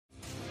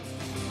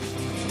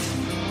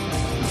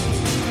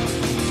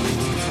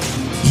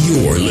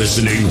You're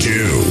listening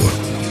to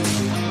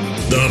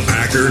the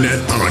Packernet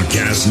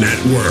Podcast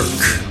Network.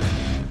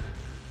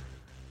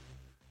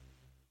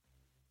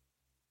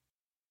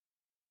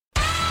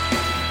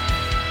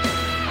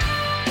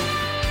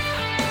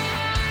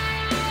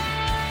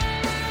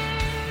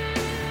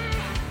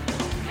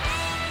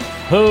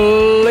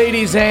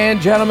 Ladies and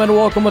gentlemen,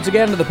 welcome once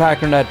again to the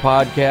Packernet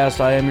Podcast.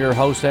 I am your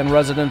host and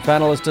resident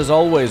panelist, as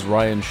always,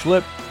 Ryan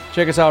Schlip.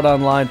 Check us out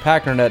online,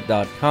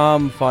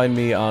 packernet.com. Find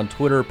me on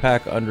Twitter,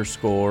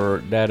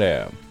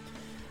 pack_data.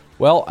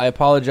 Well, I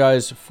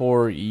apologize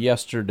for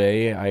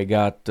yesterday. I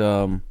got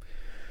a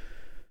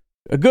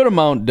good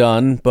amount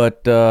done,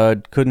 but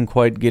couldn't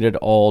quite get it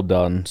all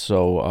done.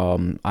 So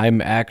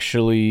I'm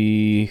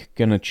actually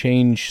going to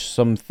change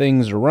some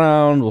things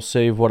around. We'll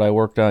save what I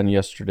worked on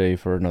yesterday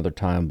for another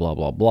time, blah,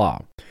 blah, blah.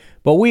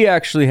 But we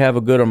actually have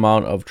a good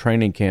amount of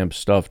training camp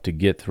stuff to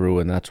get through,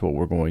 and that's what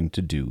we're going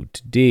to do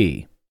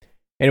today.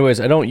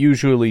 Anyways, I don't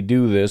usually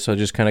do this. I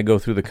just kind of go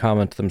through the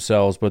comments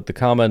themselves, but the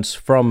comments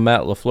from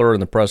Matt LaFleur in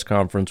the press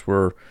conference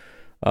were,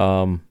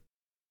 well,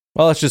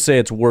 let's just say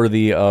it's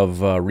worthy of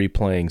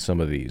replaying some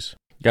of these.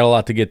 Got a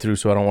lot to get through,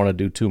 so I don't want to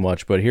do too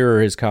much, but here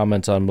are his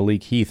comments on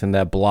Malik Heath and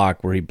that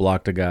block where he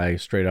blocked a guy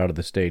straight out of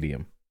the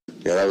stadium.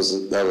 Yeah, that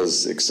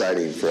was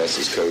exciting for us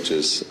as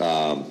coaches.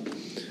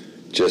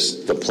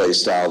 Just the play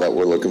style that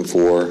we're looking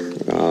for,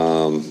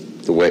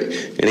 the way,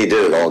 and he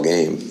did it all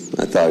game.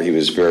 I thought he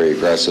was very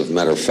aggressive.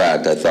 Matter of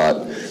fact, I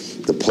thought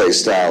the play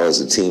style as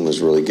a team was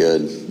really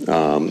good,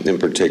 in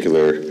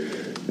particular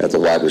at the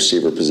wide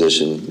receiver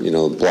position. You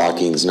know,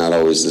 blocking's not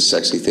always the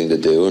sexy thing to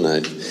do,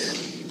 and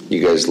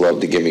you guys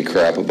love to give me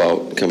crap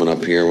about coming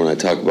up here when I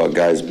talk about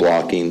guys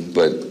blocking,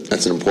 but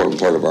that's an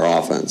important part of our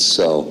offense.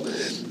 So,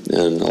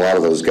 and a lot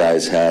of those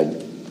guys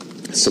had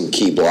some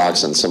key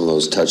blocks on some of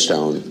those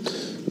touchdown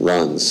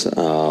runs.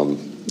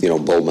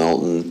 Bo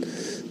Melton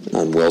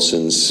on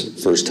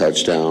Wilson's first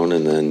touchdown,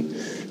 and then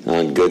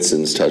on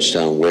Goodson's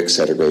touchdown, Wicks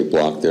had a great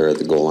block there at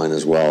the goal line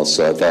as well.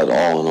 So I thought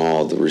all in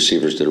all, the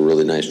receivers did a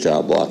really nice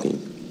job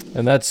blocking.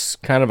 And that's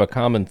kind of a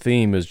common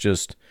theme, is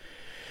just,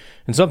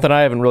 and something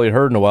I haven't really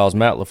heard in a while, is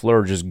Matt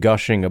LaFleur just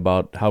gushing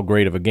about how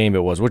great of a game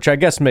it was, which I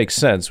guess makes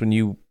sense when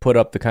you put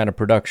up the kind of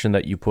production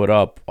that you put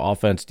up,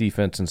 offense,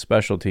 defense, and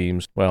special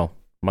teams, well,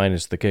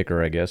 minus the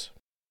kicker, I guess.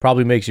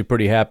 Probably makes you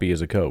pretty happy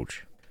as a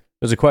coach.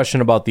 There's a question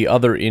about the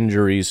other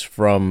injuries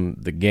from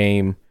the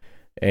game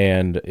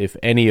and if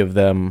any of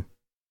them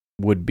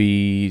would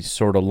be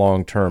sort of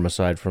long-term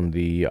aside from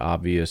the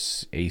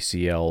obvious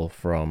ACL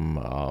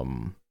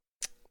from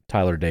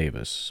Tyler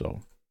Davis.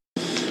 So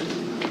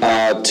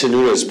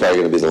Tenuta is probably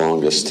going to be the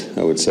longest,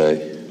 I would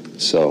say.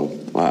 So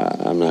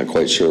I'm not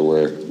quite sure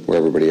where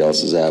everybody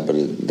else is at, but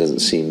it doesn't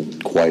seem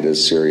quite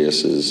as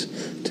serious as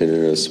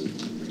Tenuta's.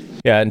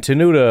 Yeah, and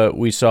Tenuta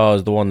we saw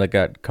is the one that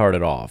got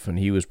carted off, and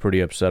he was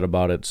pretty upset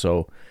about it.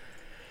 So,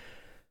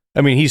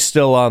 I mean, he's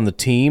still on the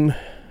team,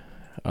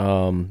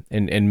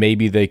 and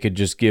maybe they could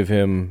just give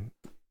him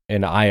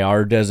an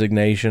IR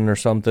designation or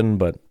something.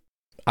 But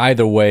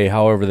either way,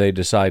 however they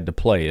decide to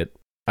play it,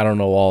 I don't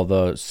know all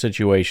the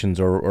situations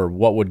or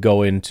what would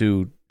go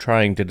into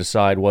trying to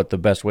decide what the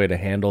best way to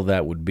handle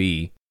that would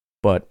be.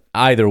 But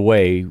either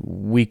way,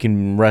 we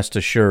can rest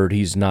assured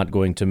he's not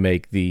going to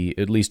make the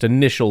at least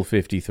initial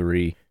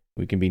 53.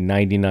 We can be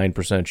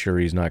 99% sure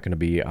he's not going to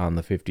be on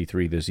the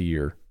 53 this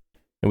year.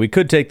 And we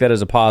could take that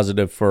as a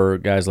positive for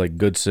guys like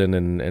Goodson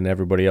and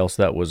everybody else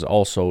that was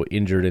also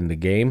injured in the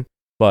game.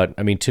 But,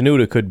 I mean,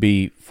 Tenuta could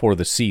be for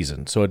the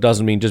season. So it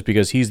doesn't mean just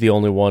because he's the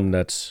only one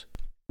that's...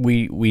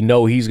 We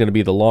know he's going to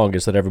be the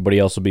longest, that everybody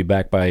else will be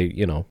back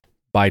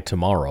by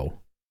tomorrow.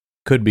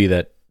 Could be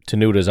that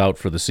Tenuta's out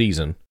for the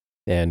season,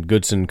 and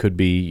Goodson could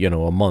be,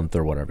 a month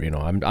or whatever.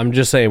 I'm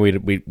just saying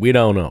we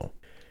don't know.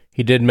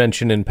 He did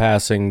mention in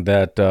passing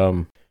that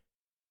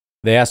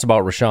they asked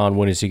about Rashawn,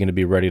 when is he going to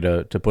be ready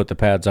to put the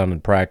pads on in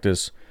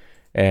practice,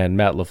 and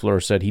Matt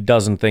LaFleur said he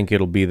doesn't think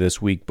it'll be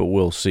this week, but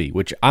we'll see,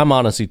 which I'm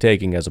honestly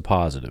taking as a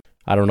positive.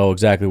 I don't know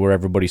exactly where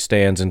everybody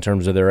stands in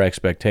terms of their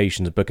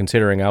expectations, but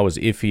considering I was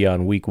iffy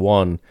on week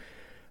 1,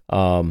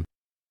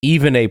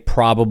 even a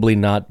probably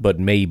not but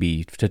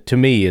maybe, to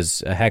me,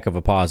 is a heck of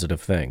a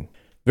positive thing.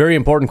 Very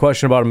important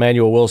question about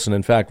Emmanuel Wilson.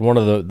 In fact, one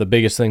of the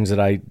biggest things that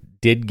I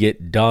did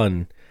get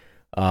done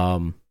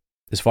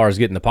as far as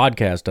getting the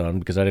podcast done,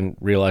 because I didn't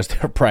realize they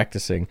were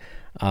practicing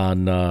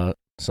on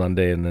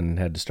Sunday and then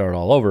had to start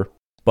all over.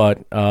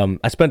 But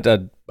I spent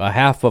a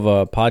half of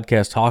a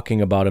podcast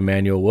talking about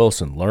Emmanuel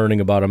Wilson,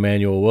 learning about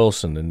Emmanuel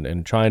Wilson,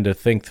 and trying to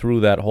think through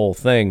that whole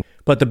thing.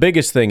 But the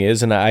biggest thing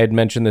is, and I had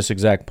mentioned this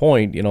exact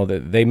point,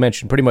 that they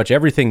mentioned pretty much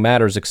everything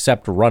matters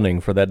except running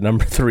for that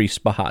number 3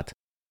 spot.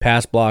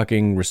 Pass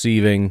blocking,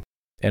 receiving,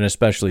 and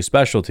especially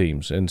special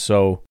teams. And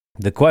so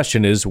the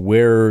question is,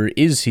 where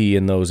is he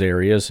in those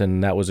areas?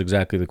 And that was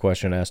exactly the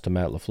question asked to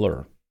Matt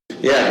LaFleur.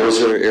 Yeah, those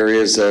are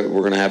areas that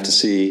we're going to have to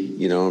see,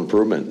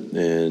 improvement.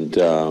 And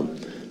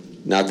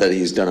not that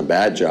he's done a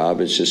bad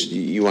job. It's just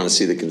you want to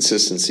see the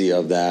consistency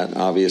of that.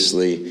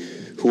 Obviously,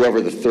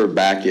 whoever the third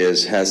back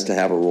is has to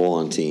have a role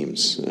on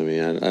teams. I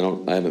mean,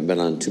 I haven't been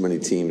on too many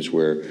teams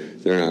where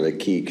they're not a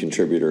key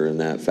contributor in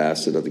that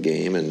facet of the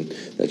game, and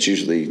that's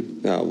usually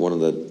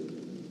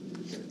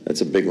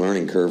that's a big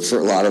learning curve for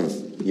a lot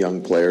of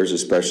young players,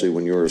 especially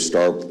when you're a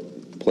star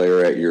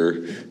player at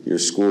your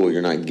school.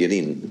 You're not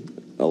getting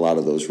a lot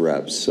of those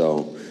reps,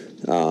 so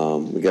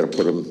we got to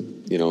put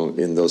him,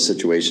 in those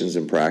situations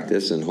in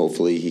practice, and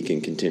hopefully he can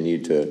continue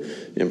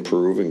to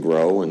improve and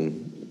grow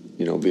and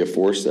be a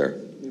force there.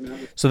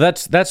 So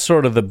that's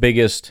sort of the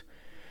biggest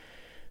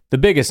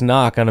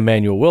knock on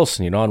Emmanuel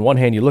Wilson. On one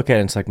hand, you look at it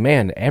and it's like,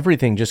 man,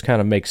 everything just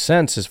kind of makes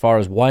sense as far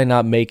as why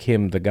not make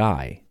him the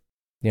guy.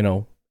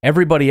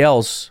 Everybody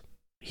else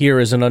here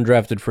is an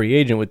undrafted free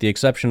agent with the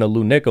exception of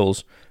Lou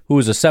Nichols, who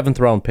is a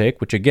 7th-round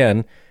pick, which,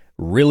 again,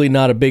 really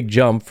not a big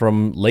jump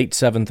from late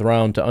 7th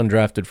round to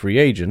undrafted free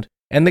agent,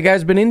 and the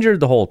guy's been injured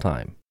the whole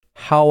time.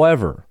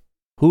 However,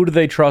 who do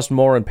they trust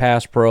more in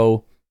pass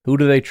pro? Who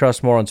do they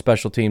trust more on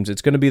special teams?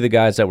 It's going to be the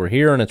guys that were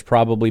here, and it's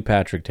probably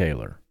Patrick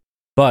Taylor.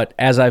 But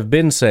as I've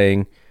been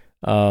saying,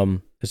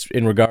 in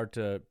regard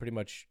to pretty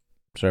much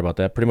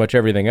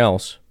everything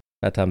else,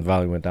 that time the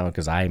volume went down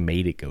because I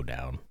made it go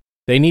down.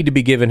 They need to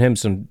be giving him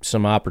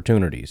some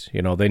opportunities.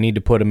 They need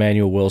to put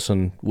Emmanuel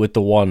Wilson with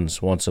the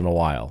ones once in a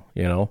while,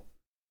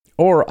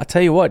 Or, I'll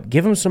tell you what,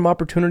 give him some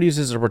opportunities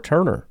as a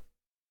returner.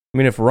 I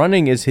mean, if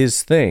running is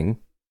his thing,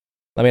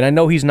 I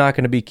know he's not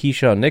going to be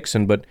Keyshawn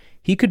Nixon, but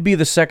he could be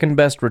the second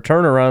best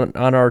returner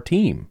on our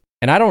team.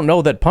 And I don't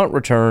know that punt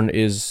return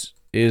is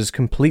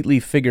completely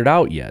figured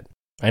out yet.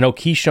 I know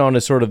Keyshawn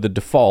is sort of the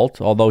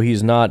default, although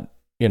he's not,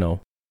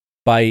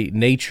 by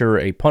nature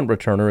a punt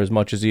returner as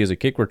much as he is a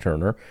kick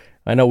returner.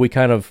 I know we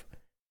kind of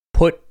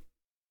put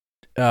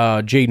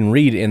Jaden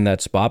Reed in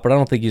that spot, but I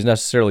don't think he's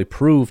necessarily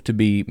proved to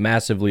be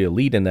massively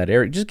elite in that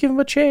area. Just give him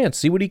a chance,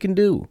 see what he can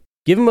do.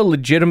 Give him a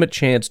legitimate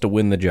chance to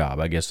win the job,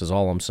 I guess is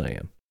all I'm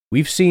saying.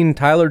 We've seen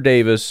Patrick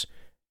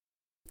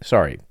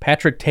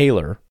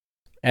Taylor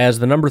as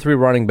the number 3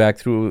 running back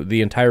through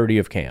the entirety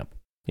of camp.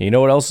 You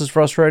know what else is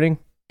frustrating?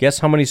 Guess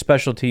how many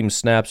special team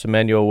snaps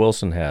Emmanuel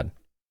Wilson had?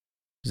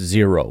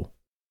 0.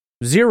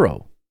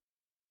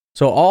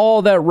 So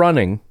all that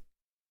running,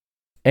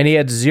 and he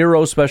had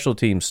 0 special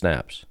team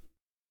snaps.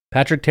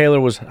 Patrick Taylor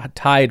was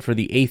tied for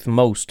the 8th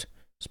most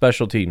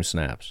special team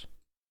snaps.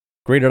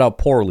 Graded out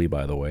poorly,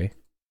 by the way.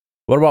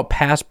 What about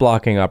pass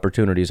blocking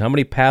opportunities? How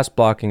many pass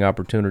blocking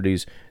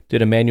opportunities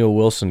did Emmanuel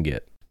Wilson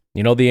get?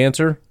 You know the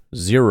answer?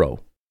 0.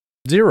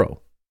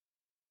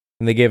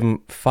 And they gave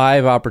him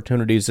 5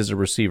 opportunities as a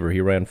receiver.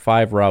 He ran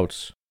 5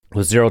 routes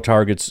with 0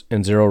 targets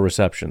and 0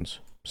 receptions.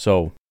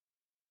 So,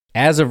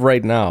 as of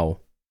right now,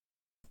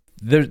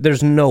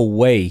 there's no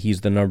way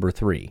he's the number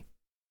 3.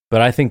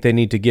 But I think they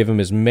need to give him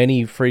as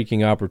many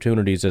freaking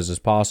opportunities as is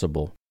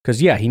possible.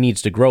 Because, yeah, he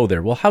needs to grow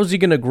there. Well, how's he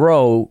going to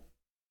grow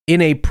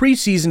in a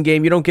preseason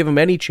game? You don't give him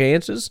any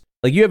chances?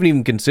 Like, you haven't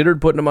even considered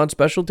putting him on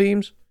special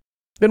teams?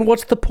 Then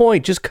what's the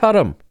point? Just cut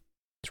him.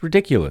 It's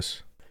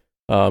ridiculous.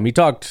 He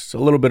talked a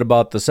little bit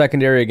about the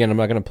secondary. Again, I'm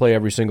not going to play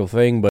every single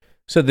thing, but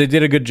said they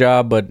did a good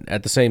job, but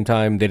at the same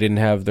time, they didn't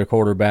have their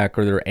quarterback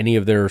or any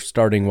of their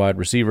starting wide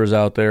receivers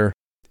out there.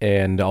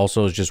 And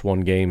also, it's just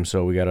one game,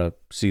 so we got to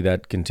see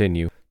that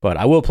continue. But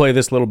I will play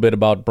this little bit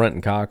about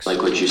Brenton Cox.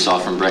 Like what you saw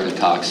from Brenton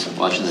Cox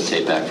watching the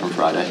tape back from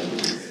Friday.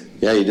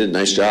 Yeah, he did a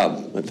nice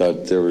job. I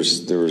thought there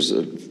was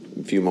a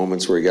few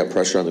moments where he got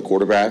pressure on the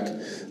quarterback.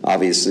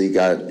 Obviously,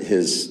 got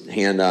his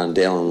hand on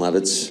Dalen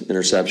Levitt's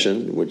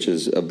interception, which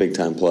is a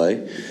big-time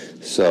play.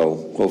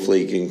 So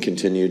hopefully he can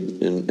continue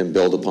and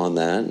build upon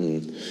that.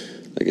 And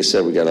like I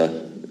said, we got a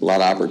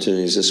lot of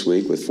opportunities this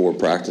week with 4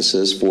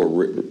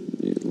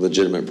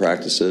 legitimate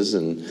practices,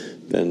 and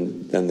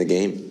then the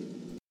game.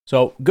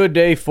 So, good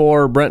day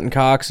for Brenton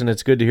Cox, and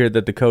it's good to hear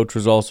that the coach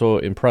was also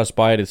impressed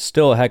by it. It's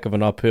still a heck of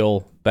an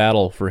uphill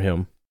battle for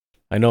him.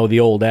 I know the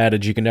old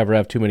adage, you can never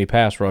have too many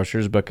pass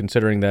rushers, but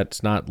considering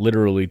that's not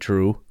literally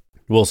true,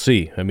 we'll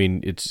see. I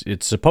mean, it's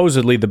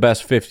supposedly the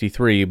best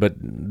 53, but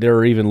there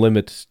are even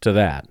limits to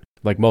that.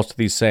 Like most of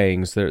these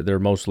sayings, they're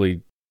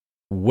mostly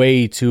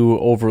way too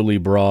overly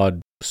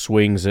broad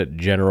swings at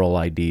general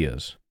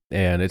ideas.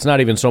 And it's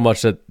not even so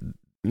much that,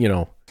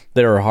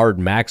 there are hard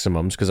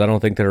maximums, because I don't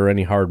think there are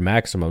any hard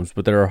maximums,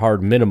 but there are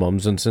hard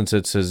minimums, and since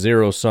it's a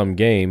zero-sum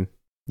game,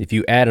 if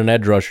you add an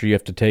edge rusher you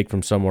have to take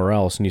from somewhere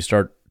else, and you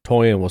start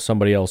toying with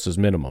somebody else's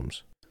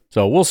minimums.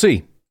 So we'll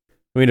see.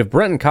 I mean, if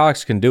Brenton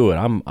Cox can do it,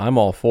 I'm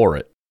all for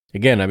it.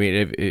 Again, I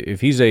mean,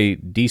 if he's a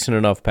decent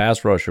enough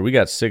pass rusher, we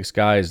got 6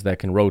 guys that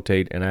can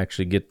rotate and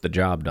actually get the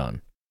job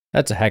done.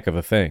 That's a heck of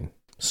a thing.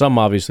 Some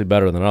obviously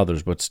better than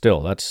others, but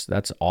still, that's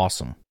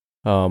awesome.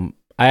 I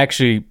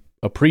actually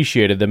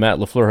appreciated that Matt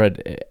LaFleur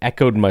had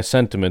echoed my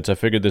sentiments. I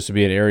figured this would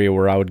be an area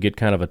where I would get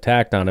kind of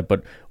attacked on it,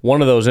 but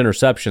one of those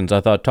interceptions,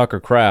 I thought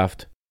Tucker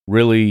Kraft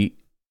really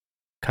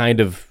kind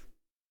of,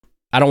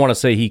 I don't want to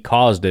say he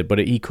caused it, but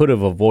he could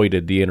have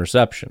avoided the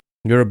interception.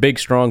 You're a big,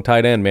 strong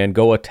tight end, man.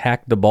 Go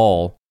attack the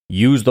ball.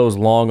 use those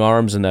long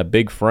arms and that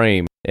big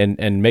frame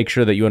and make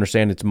sure that you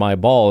understand it's my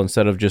ball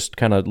instead of just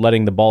kind of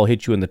letting the ball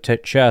hit you in the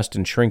chest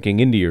and shrinking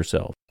into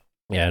yourself.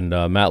 And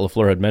Matt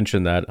LaFleur had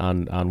mentioned that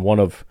on one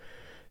of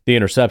the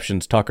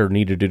interceptions, Tucker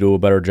needed to do a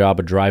better job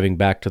of driving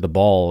back to the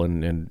ball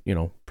and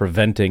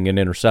preventing an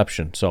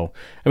interception. So,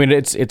 I mean,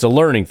 it's a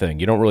learning thing.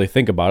 You don't really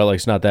think about it. Like,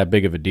 it's not that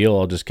big of a deal.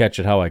 I'll just catch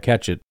it how I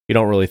catch it. You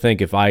don't really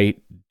think if I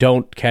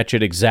don't catch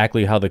it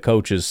exactly how the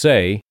coaches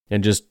say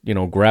and just,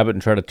 grab it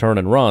and try to turn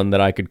and run,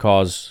 that I could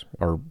cause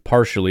or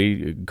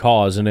partially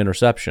cause an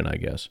interception, I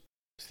guess.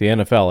 It's the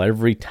NFL.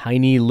 Every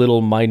tiny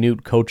little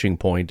minute coaching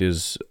point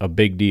is a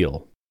big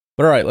deal.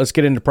 But all right, let's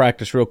get into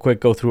practice real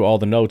quick, go through all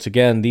the notes.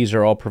 Again, these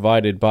are all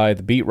provided by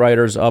the beat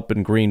writers up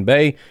in Green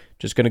Bay.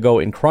 Just going to go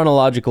in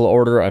chronological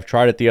order. I've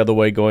tried it the other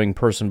way, going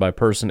person by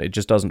person. It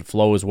just doesn't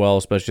flow as well,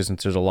 especially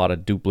since there's a lot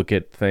of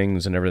duplicate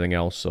things and everything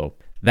else. So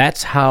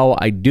that's how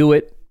I do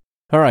it.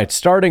 All right,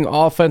 starting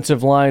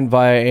offensive line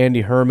via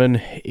Andy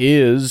Herman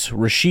is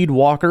Rasheed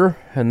Walker,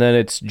 and then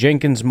it's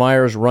Jenkins,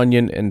 Myers,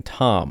 Runyon, and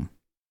Tom.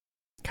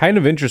 Kind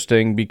of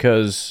interesting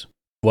because,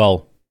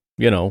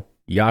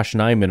 Josh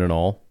Nijman and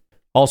all.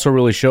 Also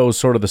really shows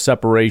sort of the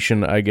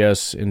separation, I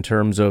guess, in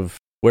terms of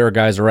where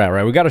guys are at,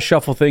 right? We got to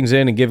shuffle things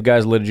in and give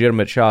guys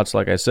legitimate shots,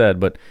 like I said,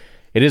 but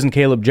it isn't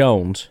Caleb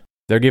Jones.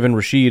 They're giving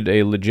Rasheed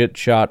a legit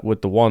shot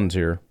with the ones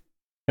here.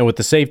 And with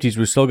the safeties,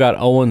 we still got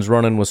Owens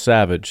running with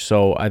Savage.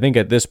 So I think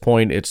at this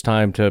point, it's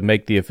time to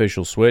make the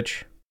official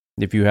switch,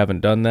 if you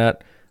haven't done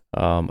that.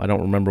 I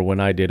don't remember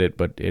when I did it,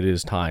 but it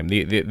is time.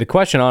 The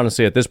question,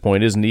 honestly, at this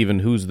point isn't even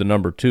who's the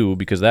number 2,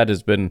 because that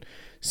has been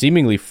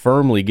seemingly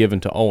firmly given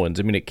to Owens.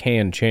 I mean, it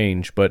can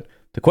change, but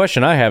the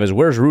question I have is,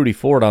 where's Rudy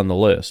Ford on the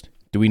list?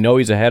 Do we know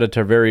he's ahead of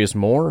Tarvarius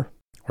Moore?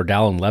 Or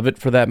Dallin Levitt,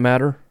 for that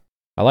matter?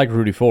 I like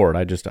Rudy Ford.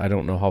 I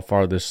don't know how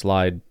far this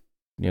slide,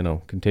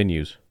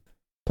 continues.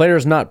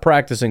 Players not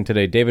practicing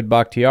today: David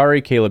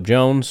Bakhtiari, Caleb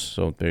Jones,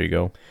 so there you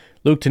go.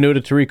 Luke Tenuta,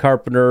 Tariq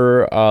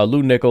Carpenter,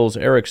 Lou Nichols,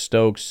 Eric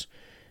Stokes,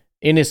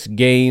 Ennis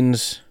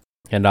Gaines,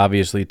 and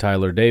obviously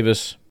Tyler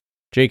Davis.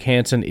 Jake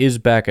Hansen is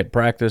back at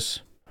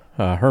practice.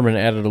 Herman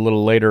added a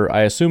little later,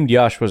 I assumed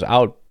Yash was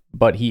out,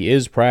 but he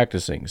is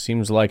practicing.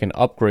 Seems like an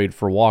upgrade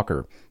for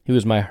Walker. He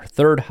was my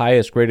third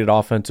highest graded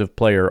offensive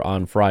player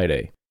on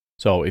Friday.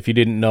 So if you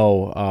didn't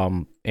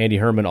know, Andy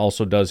Herman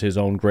also does his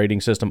own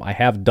grading system. I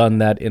have done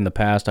that in the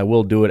past. I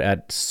will do it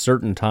at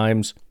certain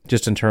times,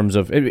 just in terms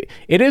of, it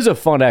is a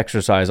fun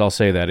exercise, I'll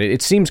say that.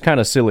 It seems kind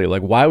of silly.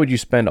 Like, why would you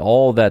spend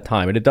all that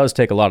time? And it does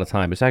take a lot of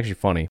time. It's actually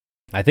funny.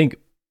 I think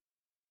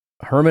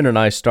Herman and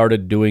I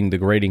started doing the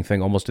grading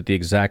thing almost at the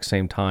exact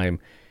same time,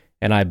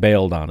 and I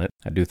bailed on it.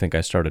 I do think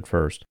I started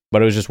first,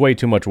 but it was just way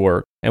too much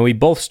work. And we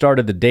both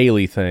started the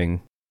daily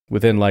thing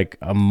within like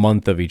a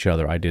month of each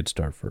other. I did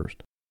start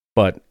first.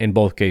 But in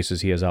both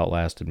cases, he has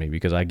outlasted me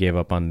because I gave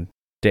up on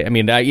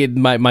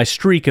my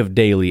streak of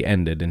daily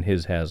ended and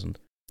his hasn't.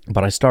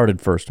 But I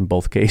started first in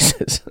both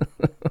cases.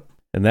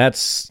 And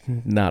that's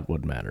not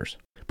what matters.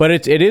 But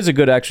it is a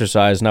good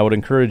exercise, and I would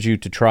encourage you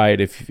to try it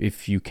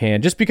if you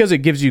can, just because it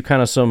gives you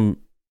kind of some...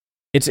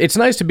 It's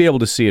nice to be able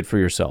to see it for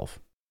yourself,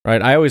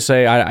 right? I always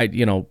say,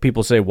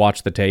 people say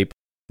watch the tape,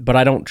 but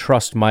I don't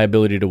trust my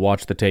ability to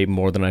watch the tape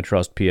more than I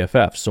trust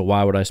PFF, so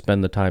why would I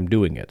spend the time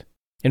doing it?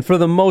 And for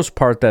the most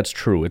part, that's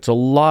true. It's a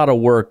lot of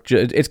work.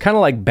 It's kind of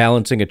like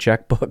balancing a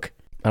checkbook.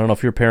 I don't know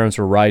if your parents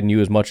were riding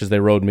you as much as they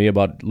rode me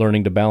about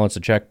learning to balance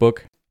a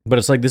checkbook, but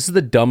it's like, this is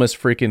the dumbest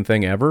freaking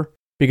thing ever,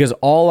 because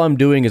all I'm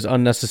doing is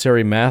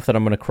unnecessary math that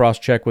I'm going to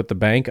cross-check with the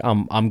bank.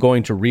 I'm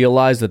going to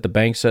realize that the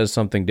bank says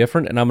something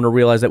different, and I'm going to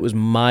realize that was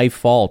my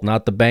fault,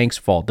 not the bank's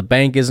fault. The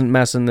bank isn't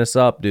messing this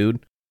up,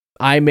 dude.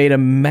 I made a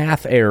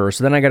math error,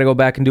 so then I got to go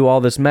back and do all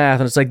this math,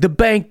 and it's like, the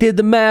bank did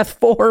the math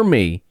for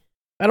me.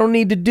 I don't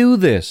need to do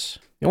this.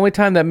 The only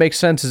time that makes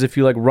sense is if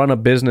you run a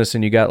business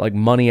and you got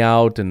money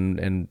out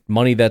and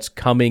money that's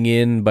coming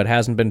in but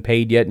hasn't been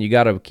paid yet, and you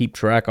got to keep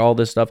track of all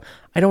this stuff.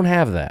 I don't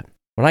have that.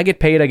 When I get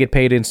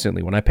paid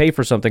instantly. When I pay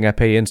for something, I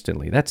pay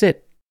instantly. That's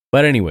it.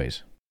 But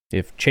anyways,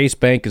 if Chase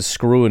Bank is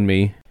screwing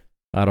me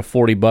out of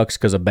 $40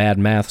 because of bad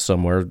math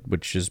somewhere,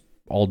 which is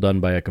all done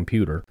by a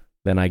computer,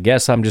 then I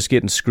guess I'm just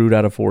getting screwed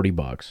out of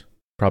 $40.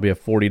 Probably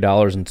have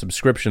 $40 in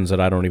subscriptions that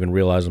I don't even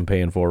realize I'm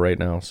paying for right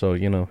now. So,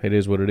 it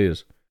is what it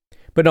is.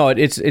 But no,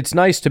 it's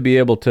nice to be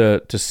able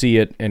to see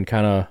it and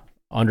kind of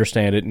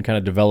understand it and kind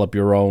of develop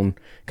your own,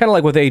 kind of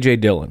like with A.J.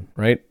 Dillon,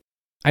 right?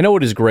 I know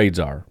what his grades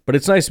are, but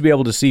it's nice to be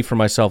able to see for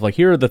myself,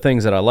 here are the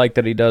things that I like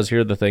that he does,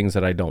 here are the things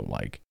that I don't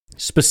like.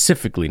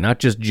 Specifically, not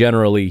just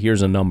generally,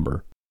 here's a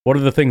number. What are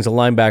the things the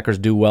linebackers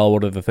do well?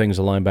 What are the things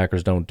the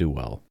linebackers don't do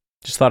well?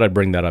 Just thought I'd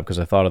bring that up because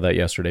I thought of that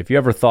yesterday. If you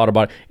ever thought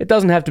about it, it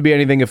doesn't have to be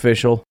anything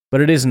official,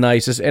 but it is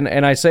nice.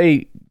 And I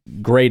say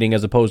grading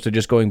as opposed to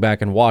just going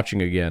back and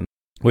watching again,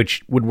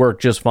 which would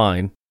work just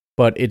fine.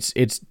 But it's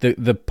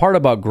the part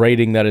about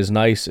grading that is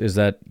nice is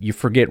that you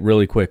forget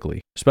really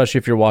quickly, especially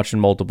if you're watching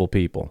multiple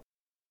people.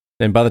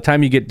 And by the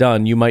time you get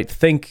done, you might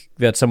think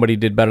that somebody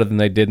did better than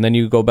they did, and then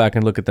you go back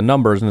and look at the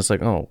numbers, and it's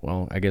like, oh,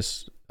 well, I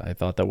guess I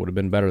thought that would have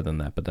been better than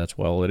that, but that's,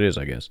 well, it is,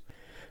 I guess.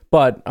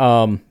 But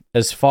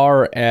As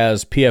far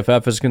as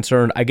PFF is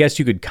concerned, I guess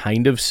you could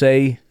kind of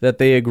say that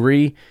they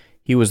agree.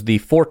 He was the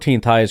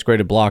 14th highest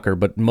graded blocker,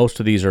 but most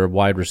of these are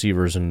wide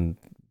receivers and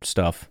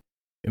stuff.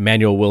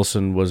 Emmanuel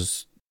Wilson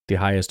was the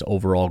highest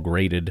overall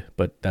graded,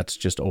 but that's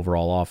just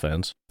overall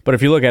offense. But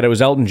if you look at it, it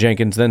was Elton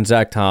Jenkins, then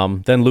Zach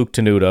Tom, then Luke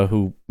Tenuta,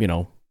 who,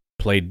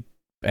 played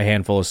a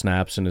handful of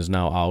snaps and is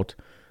now out.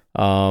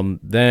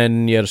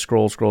 Then you had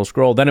to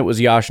scroll. Then it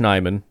was Yosh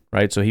Nijman,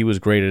 right? So he was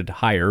graded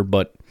higher,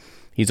 but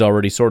he's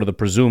already sort of the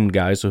presumed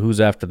guy. So who's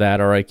after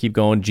that? All right, keep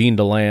going. Gene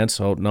DeLance.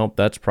 Oh, nope,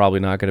 that's probably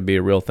not going to be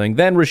a real thing.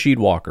 Then Rasheed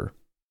Walker.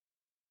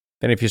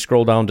 Then if you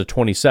scroll down to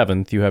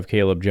 27th, you have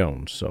Caleb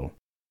Jones. So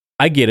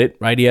I get it,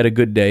 right? He had a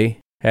good day.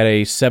 Had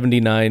a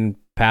 79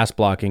 pass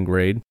blocking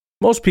grade.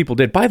 Most people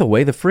did. By the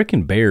way, the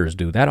freaking Bears,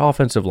 dude, that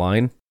offensive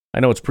line,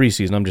 I know it's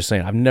preseason, I'm just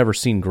saying, I've never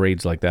seen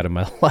grades like that in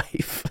my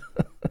life.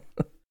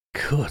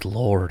 Good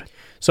Lord.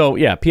 So,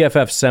 yeah,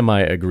 PFF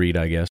semi-agreed,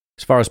 I guess.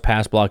 As far as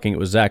pass blocking, it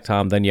was Zach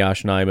Tom, then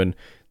Yosh Nijman,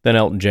 then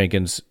Elton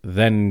Jenkins,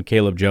 then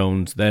Caleb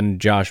Jones, then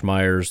Josh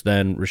Myers,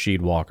 then Rasheed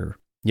Walker.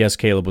 Yes,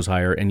 Caleb was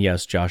higher, and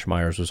yes, Josh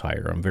Myers was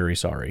higher. I'm very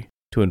sorry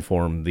to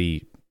inform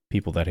the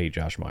people that hate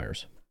Josh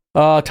Myers.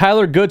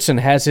 Tyler Goodson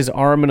has his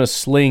arm in a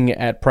sling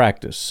at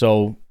practice.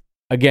 So,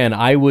 again,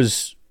 I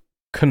was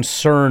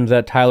concerned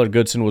that Tyler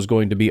Goodson was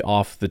going to be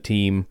off the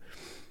team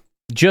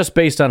just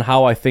based on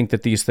how I think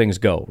that these things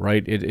go,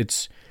 right?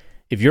 It's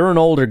if you're an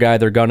older guy,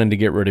 they're gunning to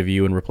get rid of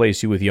you and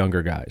replace you with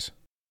younger guys.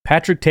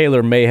 Patrick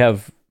Taylor may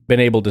have been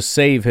able to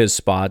save his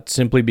spot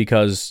simply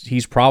because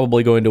he's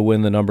probably going to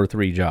win the number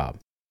 3 job.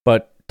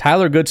 But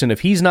Tyler Goodson,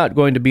 if he's not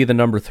going to be the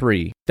number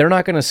 3, they're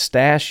not going to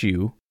stash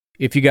you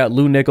if you got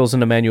Lou Nichols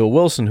and Emmanuel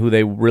Wilson, who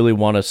they really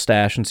want to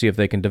stash and see if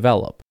they can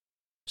develop.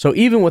 So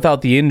even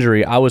without the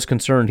injury, I was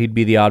concerned he'd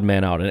be the odd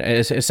man out. And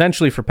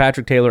essentially for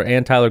Patrick Taylor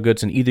and Tyler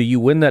Goodson, either you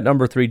win that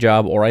number 3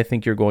 job or I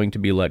think you're going to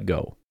be let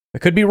go. I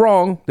could be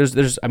wrong.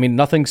 There's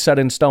nothing's set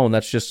in stone.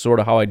 That's just sort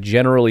of how I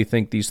generally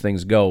think these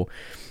things go.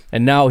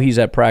 And now he's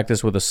at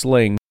practice with a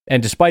sling.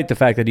 And despite the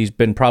fact that he's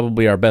been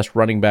probably our best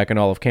running back in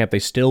all of camp, they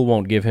still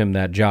won't give him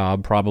that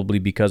job, probably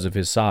because of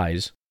his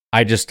size.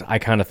 I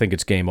kind of think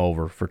it's game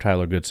over for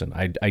Tyler Goodson.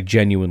 I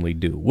genuinely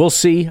do. We'll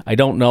see. I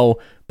don't know,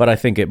 but I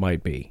think it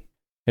might be.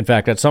 In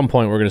fact, at some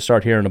point, we're going to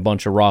start hearing a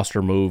bunch of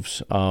roster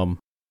moves.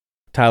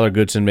 Tyler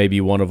Goodson may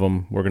be one of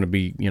them. We're going to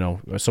be,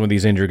 some of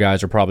these injured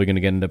guys are probably going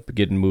to end up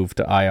getting moved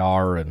to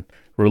IR and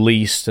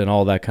released and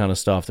all that kind of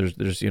stuff.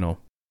 There's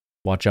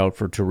watch out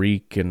for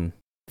Tariq and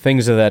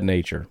things of that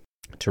nature.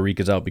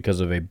 Tariq is out because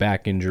of a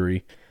back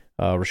injury.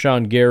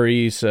 Rashawn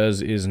Gary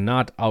says is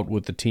not out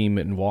with the team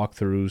in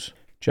walkthroughs.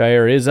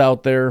 Jair is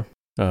out there.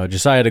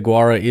 Josiah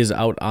DeGuara is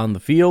out on the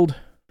field.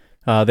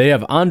 They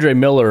have Andre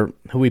Miller,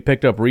 who we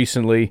picked up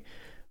recently.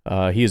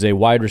 He is a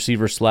wide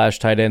receiver /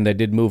 tight end. They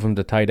did move him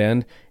to tight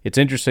end. It's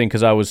interesting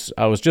because I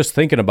was just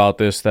thinking about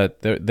this,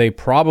 that they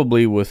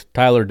probably, with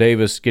Tyler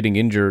Davis getting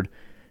injured,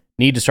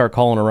 need to start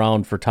calling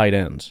around for tight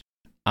ends.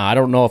 I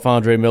don't know if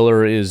Andre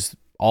Miller is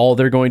all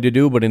they're going to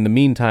do, but in the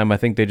meantime, I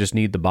think they just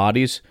need the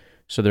bodies,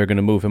 so they're going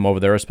to move him over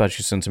there,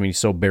 especially since, he's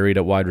so buried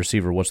at wide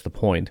receiver. What's the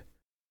point?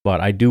 But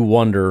I do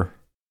wonder,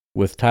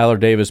 with Tyler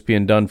Davis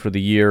being done for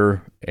the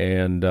year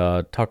and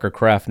Tucker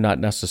Kraft not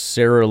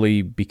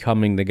necessarily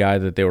becoming the guy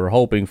that they were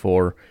hoping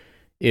for,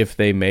 if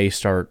they may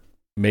start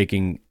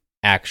making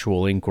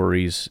actual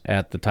inquiries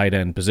at the tight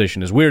end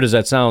position. As weird as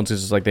that sounds,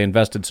 it's like they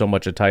invested so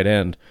much at tight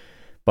end.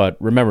 But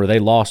remember, they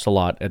lost a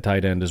lot at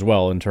tight end as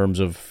well in terms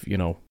of,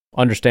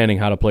 understanding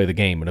how to play the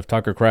game. And if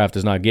Tucker Kraft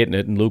is not getting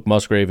it, and Luke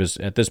Musgrave is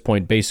at this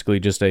point basically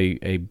just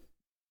a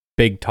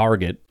big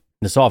target,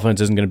 this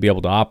offense isn't going to be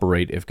able to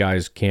operate if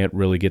guys can't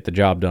really get the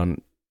job done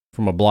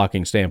from a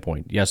blocking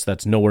standpoint. Yes,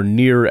 that's nowhere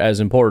near as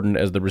important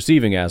as the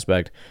receiving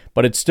aspect,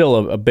 but it's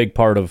still a big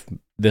part of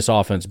this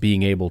offense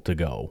being able to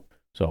go.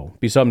 So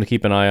be something to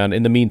keep an eye on.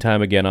 In the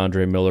meantime, again,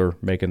 Andre Miller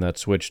making that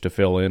switch to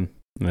fill in.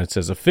 And it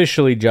says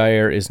officially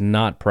Jair is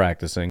not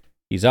practicing.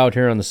 He's out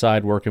here on the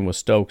side working with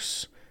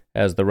Stokes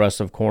as the rest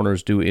of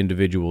corners do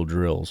individual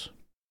drills.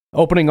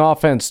 Opening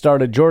offense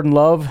started Jordan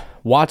Love,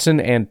 Watson,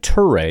 and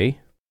Toure.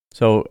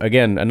 So,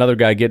 again, another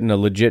guy getting a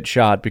legit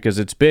shot because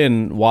it's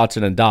been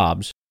Watson and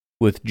Dobbs,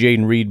 with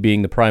Jaden Reed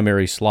being the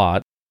primary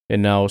slot.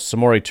 And now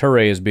Samori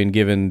Toure has been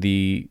given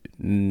the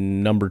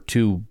number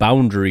 2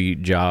 boundary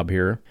job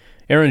here.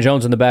 Aaron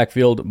Jones in the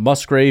backfield,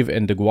 Musgrave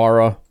and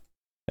DeGuara.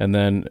 And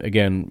then,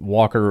 again,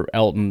 Walker,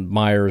 Elton,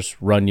 Myers,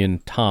 Runyon,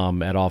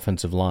 Tom at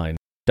offensive line.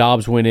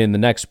 Dobbs went in the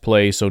next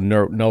play, so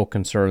no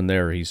concern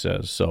there, he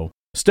says. So,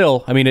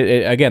 still,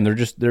 again,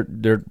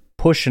 they're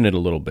pushing it a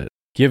little bit.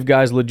 Give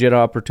guys legit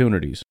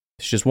opportunities.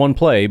 It's just one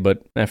play,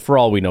 but for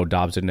all we know,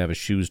 Dobbs didn't have his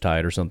shoes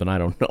tied or something. I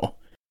don't know.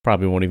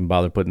 Probably won't even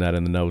bother putting that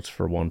in the notes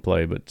for one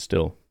play, but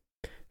still.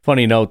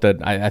 Funny note that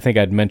I think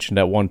I'd mentioned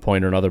at one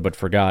point or another, but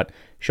forgot.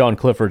 Sean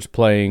Clifford's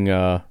playing,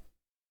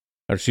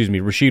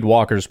 Rasheed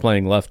Walker's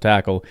playing left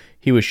tackle.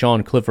 He was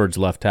Sean Clifford's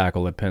left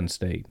tackle at Penn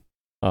State.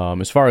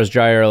 As far as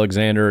Jair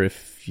Alexander,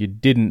 if you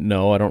didn't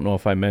know, I don't know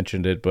if I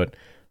mentioned it, but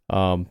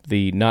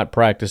The not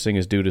practicing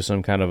is due to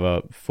some kind of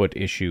a foot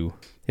issue.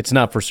 It's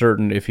not for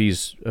certain if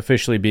he's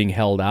officially being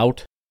held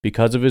out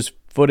because of his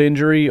foot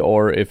injury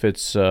or if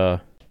it's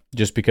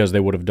just because they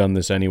would have done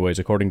this anyways.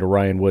 According to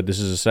Ryan Wood, this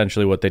is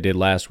essentially what they did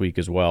last week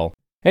as well.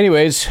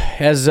 Anyways,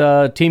 as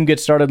team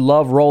gets started,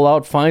 Love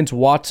rollout finds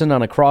Watson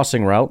on a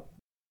crossing route.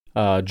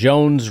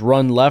 Jones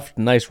run left,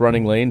 nice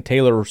running lane.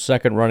 Taylor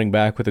second running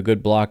back with a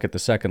good block at the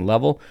second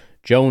level.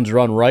 Jones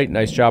run right,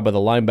 nice job by the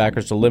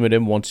linebackers to limit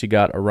him once he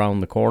got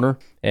around the corner.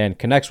 And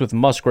connects with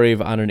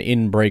Musgrave on an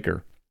in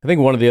breaker. I think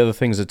one of the other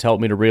things that's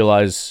helped me to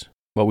realize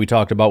what we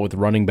talked about with the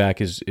running back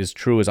is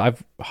true is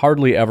I've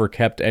hardly ever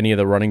kept any of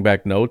the running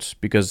back notes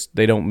because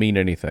they don't mean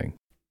anything.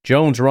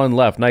 Jones run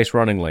left, nice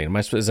running lane.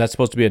 Is that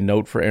supposed to be a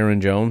note for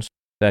Aaron Jones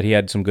that he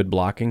had some good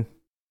blocking?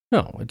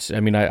 No,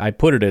 I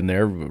put it in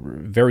there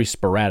very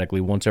sporadically.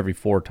 Once every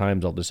 4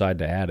 times I'll decide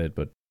to add it.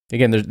 But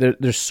again,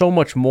 there's so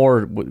much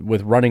more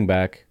with running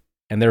back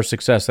and their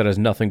success that has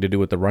nothing to do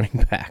with the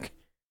running back.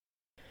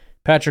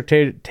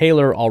 Patrick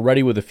Taylor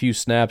already with a few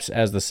snaps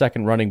as the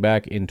second running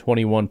back in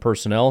 21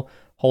 personnel,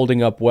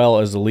 holding up well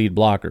as the lead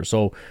blocker.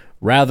 So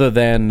rather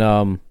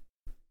than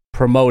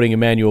promoting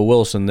Emmanuel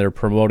Wilson, they're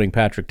promoting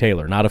Patrick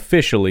Taylor. Not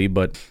officially,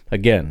 but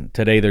again,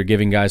 today they're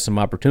giving guys some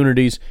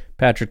opportunities.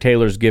 Patrick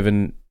Taylor's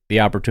given the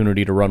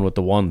opportunity to run with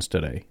the ones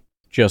today.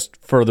 Just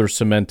further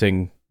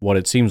cementing what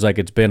it seems like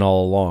it's been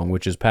all along,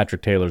 which is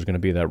Patrick Taylor's going to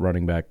be that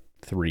running back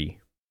 3.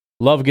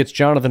 Love gets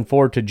Jonathan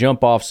Ford to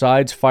jump off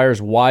sides,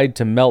 fires wide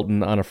to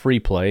Melton on a free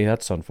play.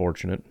 That's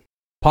unfortunate.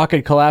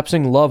 Pocket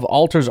collapsing, Love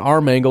alters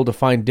arm angle to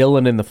find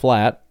Dillon in the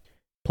flat.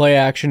 Play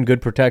action,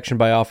 good protection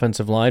by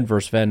offensive line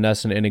versus Van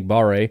Ness and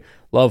Enigbare.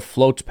 Love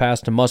floats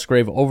past to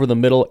Musgrave over the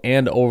middle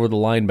and over the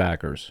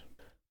linebackers.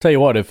 Tell you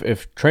what,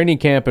 if training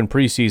camp and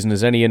preseason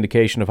is any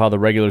indication of how the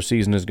regular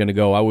season is going to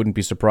go, I wouldn't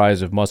be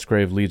surprised if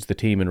Musgrave leads the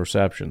team in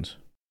receptions.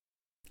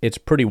 It's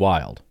pretty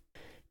wild.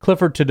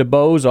 Clifford to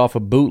DeBose off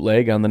a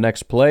bootleg on the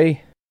next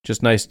play.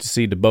 Just nice to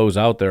see DeBose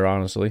out there,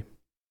 honestly.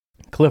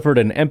 Clifford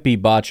and Empey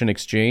botch an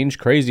exchange.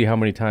 Crazy how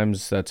many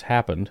times that's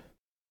happened.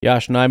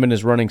 Yosh Nijman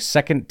is running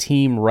second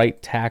team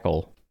right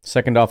tackle.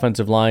 Second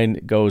offensive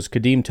line goes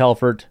Kadeem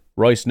Telfort,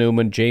 Royce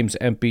Newman, James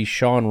Empey,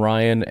 Sean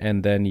Ryan,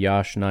 and then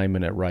Yosh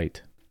Nijman at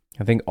right.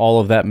 I think all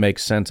of that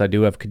makes sense. I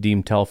do have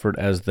Kadeem Telfort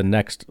as the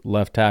next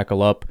left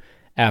tackle up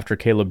after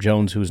Caleb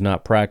Jones, who's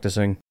not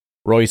practicing.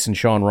 Royce and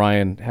Sean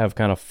Ryan have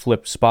kind of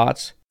flipped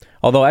spots.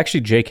 Although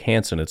actually Jake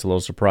Hansen, it's a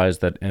little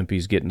surprised that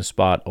Empey's getting a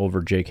spot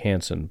over Jake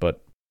Hansen,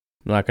 but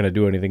I'm not going to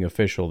do anything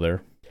official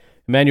there.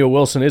 Emmanuel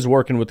Wilson is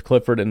working with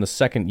Clifford in the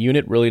second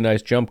unit. Really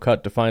nice jump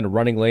cut to find a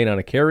running lane on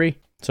a carry.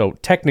 So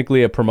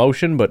technically a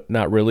promotion, but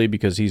not really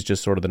because he's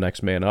just sort of the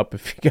next man up.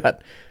 If you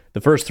got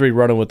the first 3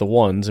 running with the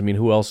ones, I mean,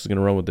 who else is going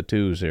to run with the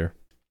 2s here?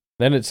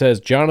 Then it says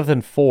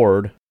Jonathan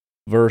Ford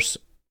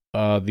versus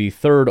the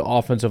third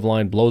offensive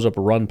line blows up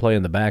a run play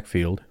in the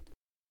backfield.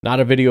 Not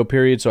a video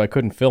period, so I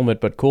couldn't film it,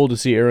 but cool to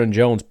see Aaron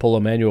Jones pull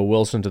Emmanuel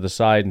Wilson to the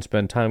side and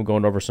spend time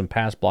going over some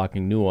pass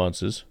blocking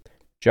nuances.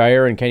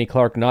 Jair and Kenny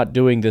Clark not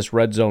doing this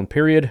red zone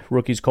period.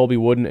 Rookies Colby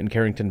Wooden and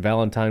Carrington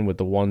Valentine with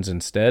the ones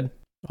instead.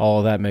 All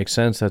of that makes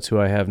sense. That's who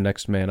I have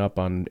next man up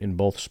on in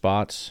both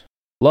spots.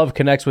 Love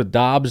connects with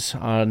Dobbs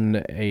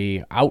on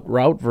a out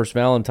route versus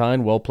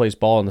Valentine. Well-placed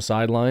ball on the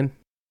sideline.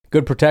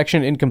 Good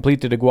protection,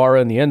 incomplete to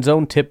DeGuara in the end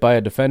zone, tipped by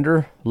a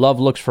defender. Love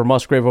looks for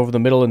Musgrave over the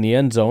middle in the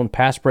end zone.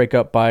 Pass break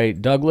up by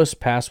Douglas.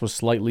 Pass was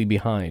slightly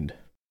behind.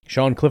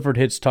 Sean Clifford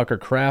hits Tucker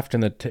Kraft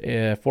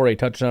for a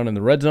touchdown in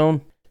the red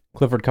zone.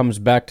 Clifford comes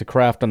back to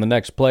Kraft on the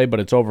next play, but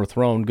it's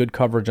overthrown. Good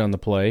coverage on the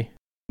play.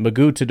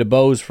 Magoo to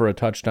DeBose for a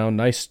touchdown.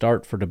 Nice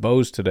start for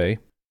DeBose today.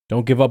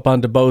 Don't give up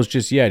on DeBose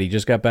just yet. He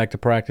just got back to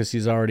practice.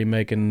 He's already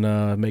making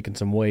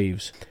some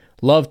waves.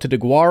 Love to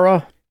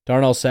DeGuara.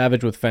 Darnell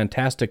Savage with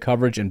fantastic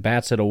coverage and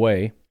bats it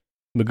away.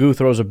 Magoo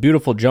throws a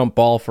beautiful jump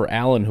ball for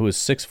Allen, who is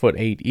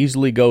 6'8",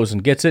 easily goes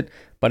and gets it,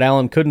 but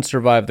Allen couldn't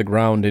survive the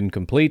ground,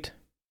 incomplete.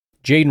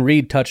 Jaden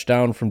Reed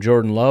touchdown from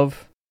Jordan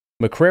Love.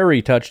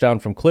 McCrary touchdown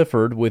from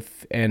Clifford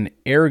with an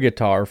air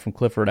guitar from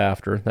Clifford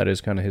after. That is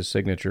kind of his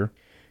signature.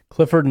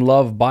 Clifford and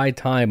Love buy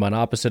time on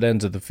opposite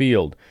ends of the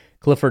field.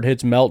 Clifford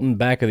hits Melton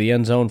back of the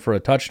end zone for a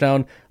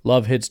touchdown.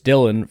 Love hits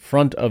Dillon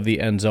front of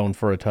the end zone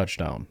for a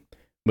touchdown.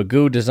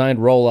 Magoo designed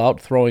rollout,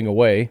 throwing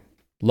away.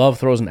 Love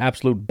throws an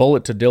absolute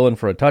bullet to Dillon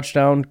for a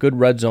touchdown. Good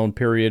red zone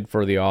period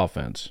for the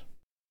offense.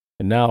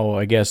 And now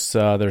I guess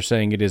they're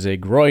saying it is a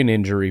groin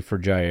injury for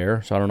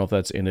Jair. So I don't know if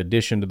that's in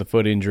addition to the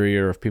foot injury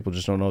or if people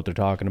just don't know what they're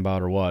talking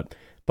about or what.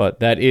 But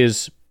that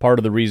is part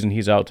of the reason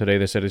he's out today.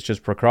 They said it's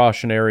just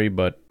precautionary,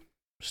 but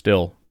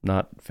still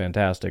not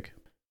fantastic.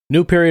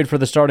 New period for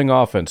the starting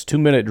offense.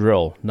 2-minute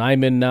drill.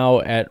 Nijman now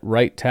at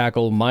right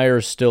tackle.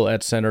 Myers still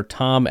at center.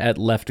 Tom at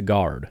left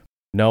guard.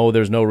 No,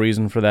 there's no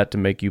reason for that to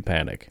make you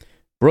panic.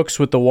 Brooks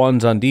with the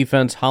ones on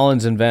defense,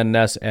 Hollins and Van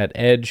Ness at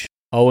edge,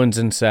 Owens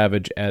and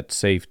Savage at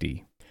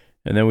safety.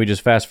 And then we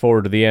just fast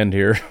forward to the end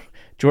here.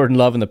 Jordan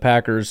Love and the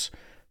Packers'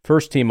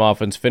 first team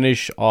offense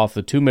finish off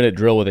the 2-minute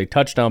drill with a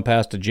touchdown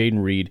pass to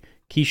Jaden Reed,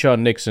 Keyshawn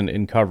Nixon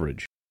in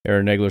coverage.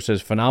 Aaron Nagler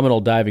says,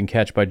 phenomenal diving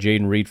catch by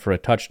Jaden Reed for a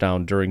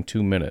touchdown during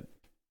 2 minutes.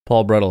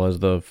 Paul Brettel has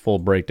the full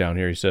breakdown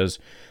here. He says,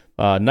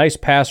 nice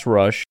pass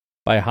rush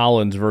by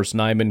Hollins versus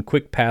Nyman.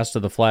 Quick pass to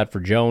the flat for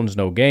Jones,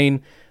 no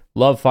gain.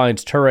 Love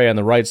finds Turay on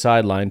the right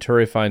sideline.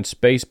 Turay finds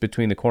space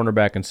between the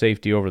cornerback and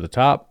safety over the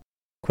top.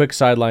 Quick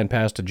sideline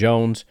pass to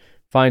Jones.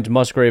 Finds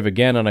Musgrave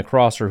again on a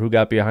crosser who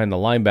got behind the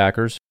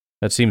linebackers.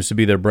 That seems to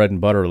be their bread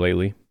and butter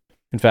lately.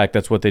 In fact,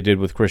 that's what they did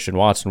with Christian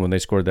Watson when they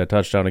scored that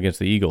touchdown against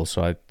the Eagles,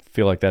 so I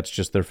feel like that's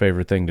just their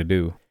favorite thing to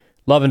do.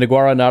 Love and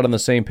DeGuara not on the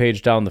same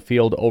page down the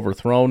field,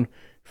 overthrown.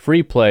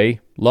 Free play.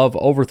 Love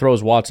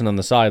overthrows Watson on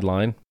the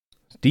sideline.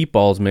 Deep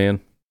balls,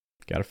 man.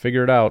 Got to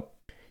figure it out.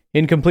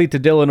 Incomplete to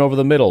Dillon over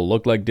the middle.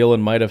 Looked like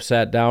Dillon might have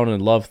sat down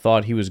and Love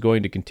thought he was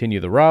going to continue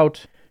the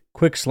route.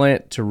 Quick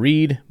slant to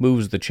Reed.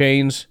 Moves the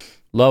chains.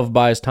 Love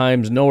buys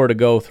times. Nowhere to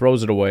go.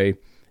 Throws it away.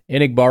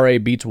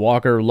 Enigbare beats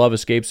Walker. Love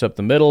escapes up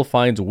the middle.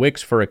 Finds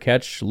Wicks for a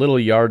catch. Little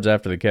yards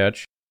after the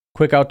catch.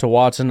 Quick out to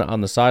Watson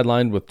on the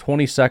sideline with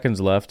 20 seconds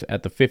left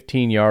at the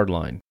 15-yard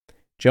line.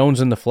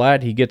 Jones in the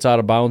flat. He gets out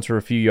of bounds for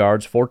a few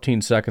yards.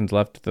 14 seconds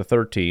left at the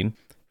 13.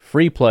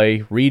 Free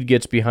play. Reed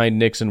gets behind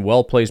Nixon.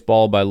 Well-placed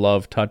ball by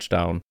Love.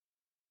 Touchdown.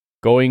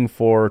 Going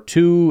for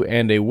 2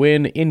 and a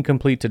win.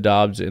 Incomplete to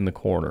Dobbs in the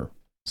corner.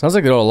 Sounds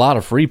like there are a lot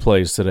of free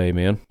plays today,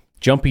 man.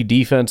 Jumpy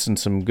defense and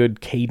some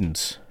good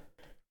cadence.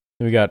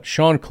 Then we got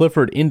Sean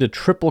Clifford into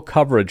triple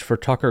coverage for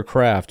Tucker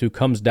Kraft, who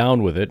comes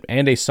down with it,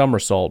 and a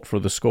somersault for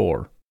the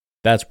score.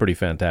 That's pretty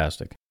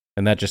fantastic.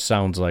 And that just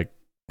sounds like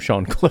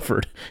Sean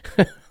Clifford.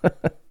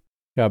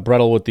 Got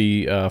Brettel with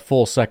the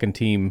full second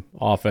team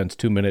offense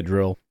 2-minute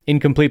drill.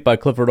 Incomplete by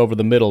Clifford over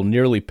the middle,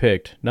 nearly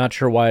picked. Not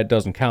sure why it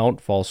doesn't count,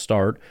 false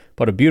start.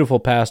 But a beautiful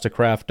pass to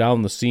Kraft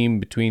down the seam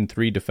between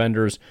 3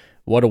 defenders.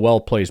 What a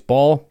well-placed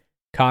ball.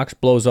 Cox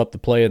blows up the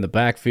play in the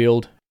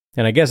backfield.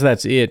 And I guess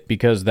that's it,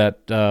 because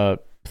that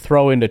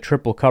throw into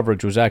triple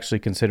coverage was actually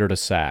considered a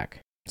sack.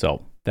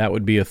 So that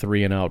would be a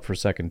 3-and-out for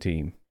second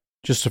team.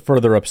 Just to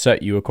further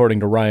upset you,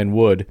 according to Ryan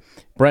Wood,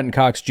 Brenton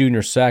Cox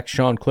Jr. sacked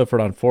Sean Clifford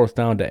on 4th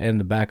down to end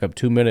the backup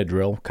 2-minute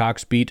drill.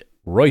 Cox beat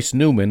Royce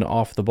Newman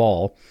off the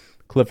ball.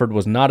 Clifford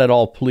was not at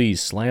all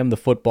pleased, slammed the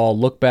football,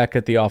 looked back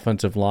at the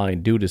offensive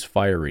line. Dude is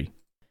fiery.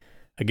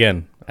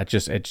 Again,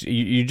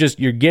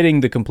 you're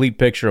getting the complete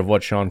picture of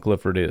what Sean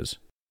Clifford is.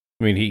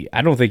 I mean,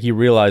 I don't think he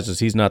realizes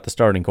he's not the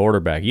starting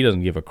quarterback. He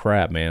doesn't give a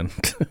crap, man.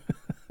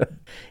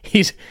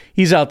 He's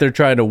out there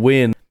trying to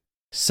win.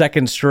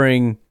 Second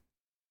string,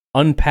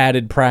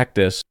 unpadded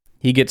practice.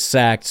 He gets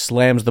sacked,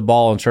 slams the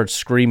ball, and starts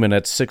screaming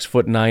at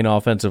 6'9"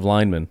 offensive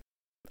linemen.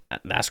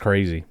 That's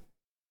crazy.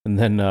 And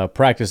then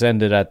practice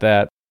ended at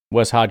that.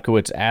 Wes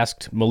Hodkiewicz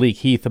asked Malik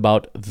Heath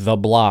about the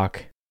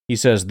block. He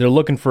says, they're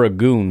looking for a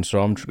goon,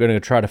 so I'm going to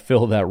try to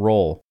fill that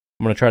role.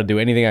 I'm going to try to do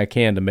anything I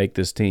can to make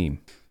this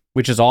team,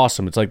 which is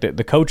awesome. It's like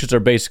the coaches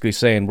are basically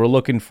saying, we're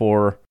looking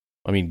for,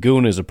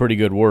 goon is a pretty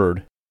good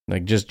word.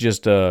 Like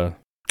I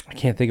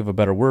can't think of a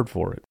better word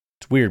for it.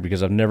 It's weird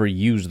because I've never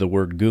used the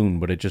word goon,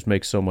 but it just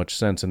makes so much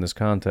sense in this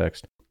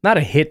context. Not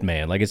a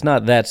hitman, like it's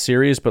not that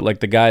serious, but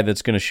like the guy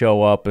that's going to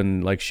show up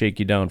and like shake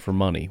you down for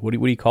money. What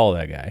do you call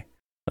that guy?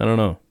 I don't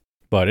know.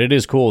 But it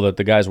is cool that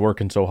the guy's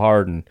working so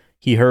hard, and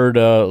he heard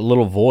a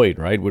little void,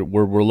 right?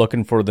 We're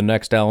looking for the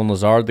next Allen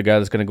Lazard, the guy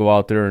that's going to go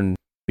out there and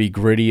be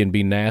gritty and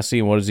be nasty.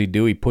 And what does he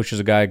do? He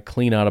pushes a guy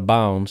clean out of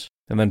bounds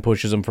and then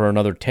pushes him for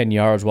another 10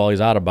 yards while he's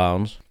out of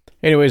bounds.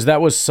 Anyways, that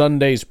was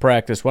Sunday's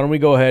practice. Why don't we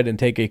go ahead and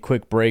take a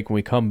quick break? When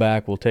we come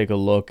back, we'll take a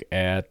look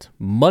at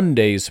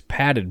Monday's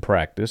padded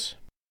practice.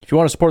 If you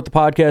want to support the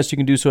podcast, you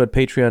can do so at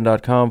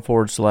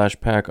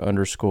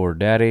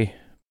patreon.com/pack_daddy.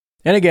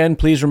 And again,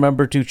 please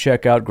remember to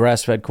check out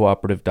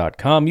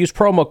grassfedcooperative.com. Use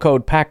promo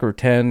code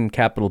PACKER10,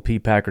 capital P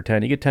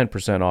PACKER10. You get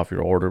 10% off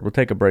your order. We'll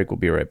take a break. We'll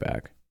be right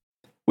back.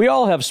 We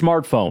all have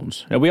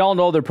smartphones, and we all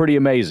know they're pretty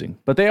amazing,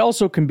 but they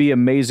also can be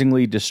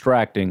amazingly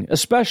distracting,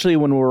 especially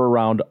when we're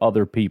around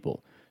other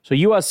people. So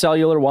US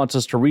Cellular wants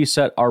us to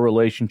reset our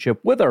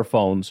relationship with our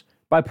phones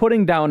by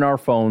putting down our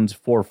phones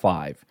for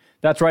 $5.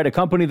 That's right, a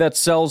company that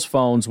sells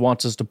phones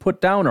wants us to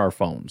put down our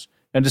phones.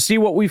 And to see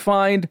what we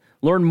find,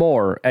 learn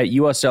more at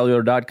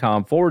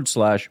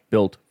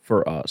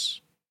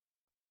uscellular.com/built-for-us.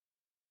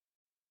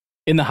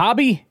 In the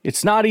hobby,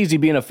 it's not easy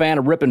being a fan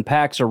of ripping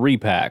packs or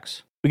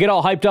repacks. We get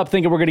all hyped up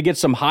thinking we're going to get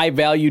some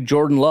high-value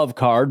Jordan Love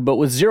card, but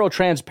with zero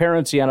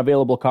transparency on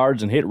available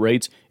cards and hit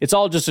rates, it's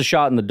all just a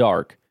shot in the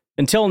dark.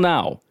 Until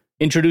now,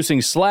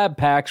 introducing slab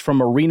packs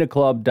from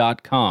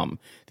arenaclub.com,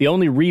 the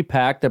only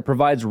repack that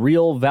provides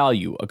real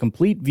value, a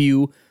complete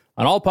view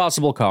on all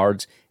possible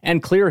cards,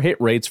 and clear hit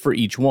rates for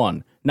each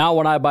one. Now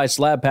when I buy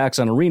slab packs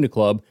on Arena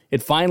Club,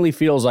 it finally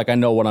feels like I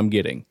know what I'm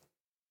getting.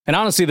 And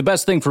honestly, the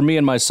best thing for me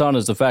and my son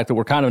is the fact that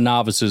we're kind of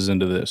novices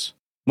into this.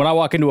 When I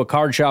walk into a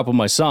card shop with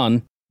my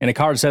son, and a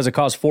card says it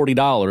costs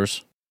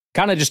 $40,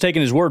 kind of just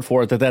taking his word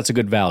for it that that's a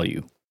good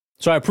value.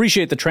 So I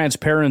appreciate the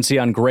transparency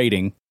on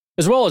grading,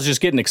 as well as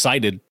just getting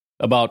excited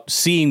about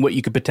seeing what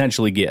you could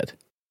potentially get.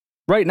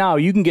 Right now,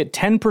 you can get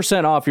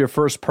 10% off your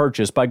first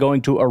purchase by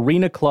going to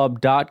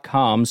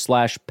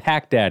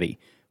arenaclub.com/packdaddy.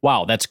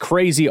 Wow, that's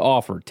crazy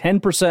offer.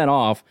 10%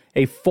 off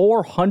a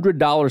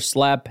 $400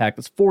 slab pack.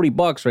 That's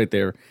 $40 right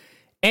there.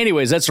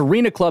 Anyways, that's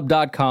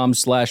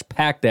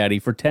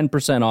arenaclub.com/packdaddy for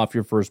 10% off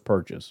your first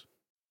purchase.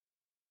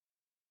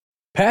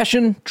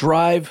 Passion,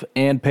 drive,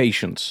 and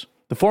patience.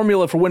 The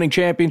formula for winning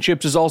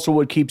championships is also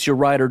what keeps your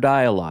ride or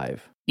die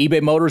alive.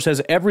 eBay Motors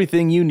has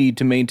everything you need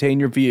to maintain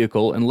your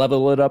vehicle and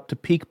level it up to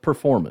peak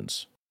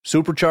performance.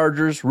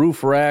 Superchargers,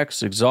 roof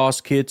racks,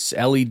 exhaust kits,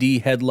 LED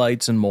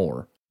headlights, and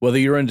more. Whether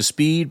you're into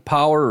speed,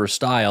 power, or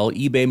style,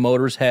 eBay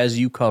Motors has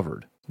you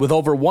covered. With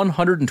over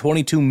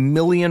 122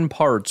 million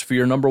parts for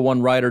your number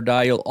one ride or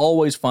die, you'll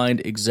always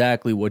find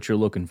exactly what you're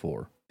looking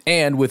for.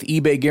 And with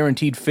eBay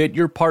Guaranteed Fit,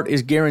 your part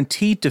is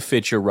guaranteed to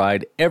fit your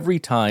ride every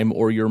time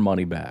or your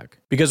money back.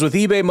 Because with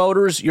eBay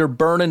Motors, you're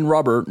burning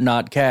rubber,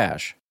 not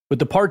cash. With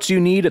the parts you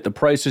need at the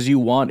prices you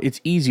want, it's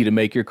easy to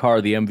make your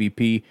car the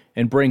MVP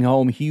and bring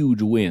home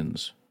huge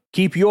wins.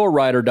 Keep your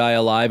ride or die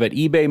alive at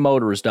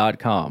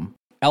ebaymotors.com.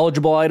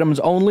 Eligible items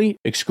only,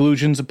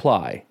 exclusions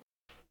apply.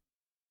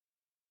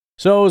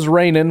 So it was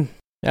raining,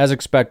 as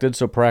expected,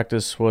 so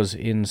practice was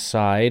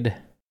inside.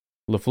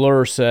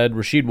 LaFleur said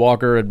Rasheed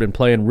Walker had been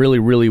playing really,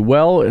 really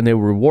well, and they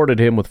rewarded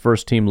him with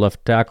first-team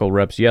left tackle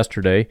reps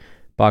yesterday.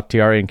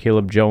 Bakhtiari and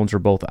Caleb Jones are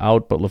both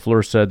out, but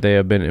LaFleur said they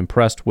have been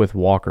impressed with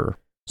Walker.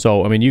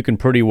 So, I mean, you can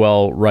pretty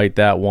well write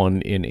that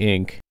one in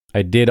ink.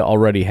 I did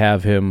already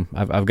have him.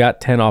 I've got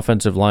 10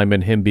 offensive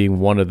linemen, him being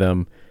one of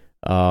them,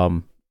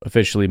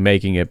 officially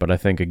making it, but I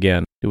think,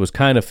 again, it was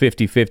kind of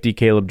 50-50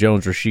 Caleb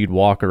Jones, Rasheed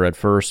Walker at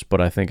first, but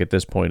I think at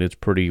this point it's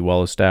pretty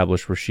well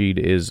established Rasheed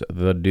is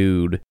the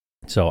dude.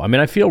 So, I mean,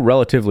 I feel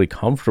relatively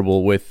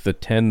comfortable with the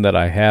 10 that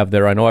I have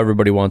there. I know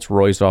everybody wants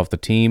Royce off the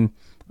team.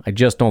 I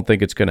just don't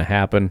think it's going to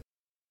happen.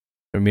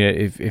 I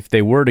mean, if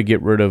they were to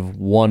get rid of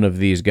one of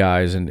these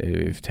guys, and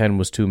if 10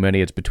 was too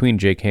many, it's between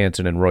Jake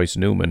Hansen and Royce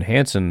Newman.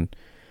 Hansen,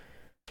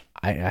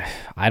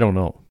 I don't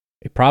know.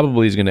 It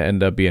probably is going to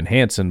end up being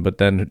Hansen, but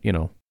then, you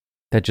know,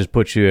 that just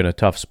puts you in a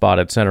tough spot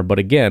at center. But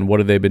again, what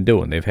have they been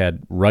doing? They've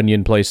had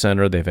Runyon play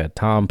center. They've had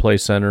Tom play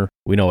center.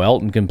 We know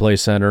Elton can play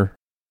center.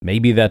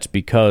 Maybe that's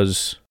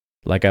because,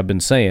 like I've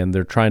been saying,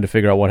 they're trying to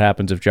figure out what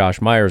happens if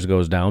Josh Myers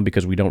goes down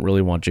because we don't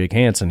really want Jake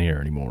Hansen here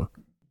anymore.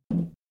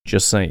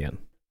 Just saying.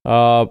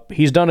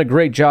 He's done a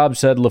great job,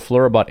 said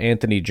LaFleur about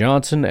Anthony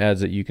Johnson, adds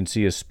that you can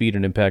see his speed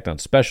and impact on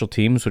special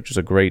teams, which is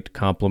a great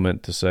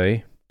compliment to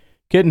say.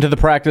 Getting to the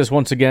practice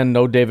once again,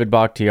 no David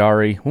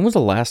Bakhtiari. When was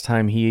the last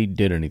time he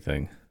did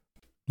anything?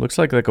 Looks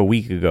like a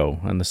week ago,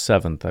 on the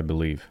 7th, I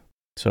believe.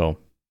 So,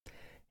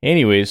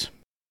 anyways,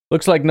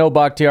 looks like no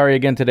Bakhtiari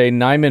again today.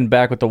 Nyman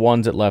back with the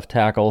ones at left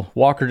tackle.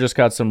 Walker just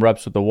got some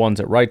reps with the ones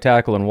at right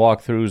tackle and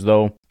walkthroughs,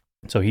 though.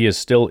 So he is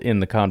still in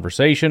the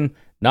conversation.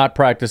 Not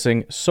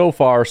practicing so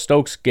far.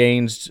 Stokes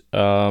Gaines,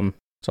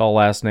 it's all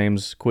last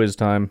names, quiz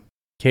time.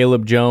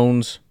 Caleb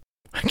Jones.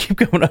 I keep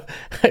going up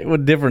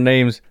with different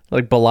names,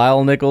 like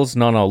Belial Nichols.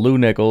 No, Lou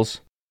Nichols.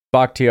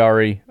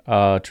 Bakhtiari,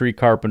 Tariq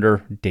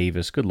Carpenter,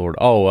 Davis, good lord.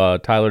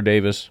 Tyler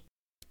Davis,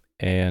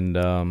 and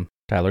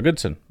Tyler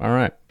Goodson. All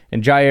right.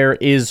 And Jair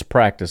is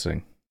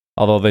practicing,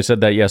 although they said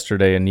that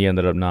yesterday and he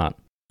ended up not.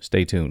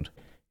 Stay tuned.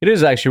 It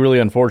is actually really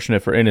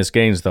unfortunate for Ennis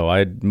Gaines, though. I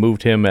had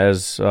moved him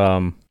as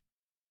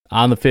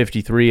on the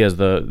 53 as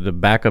the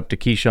backup to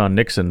Keyshawn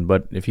Nixon,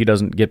 but if he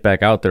doesn't get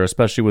back out there,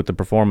 especially with the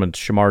performance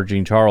Shamar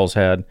Jean-Charles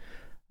had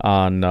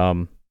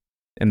on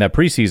in that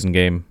preseason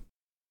game,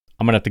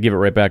 I'm going to have to give it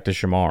right back to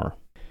Shamar.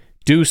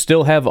 Do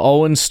still have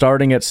Owens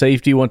starting at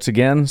safety once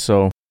again,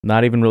 so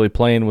not even really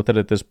playing with it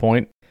at this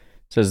point.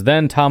 It says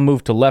then Tom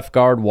moved to left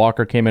guard,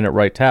 Walker came in at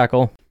right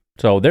tackle.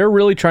 So they're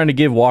really trying to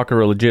give Walker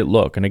a legit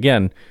look, and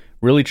again,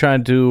 really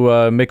trying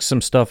to mix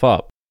some stuff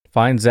up.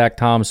 Find Zach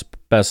Tom's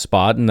best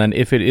spot, and then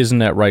if it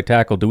isn't at right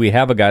tackle, do we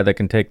have a guy that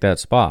can take that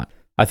spot?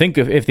 I think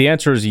if the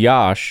answer is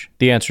Yash,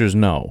 the answer is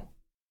no.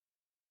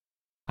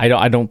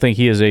 I don't think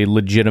he is a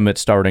legitimate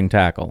starting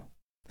tackle.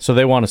 So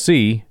they want to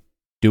see,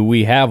 do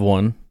we have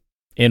one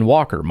in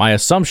Walker? My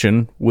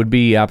assumption would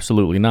be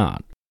absolutely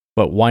not.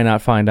 But why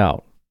not find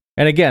out?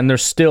 And again,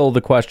 there's still the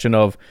question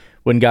of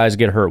when guys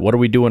get hurt. What do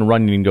we do when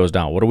Runyon goes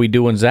down? What do we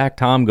do when Zach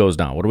Tom goes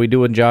down? What do we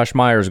do when Josh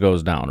Myers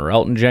goes down? Or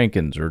Elton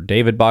Jenkins? Or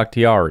David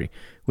Bakhtiari?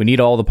 We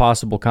need all the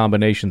possible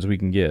combinations we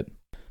can get.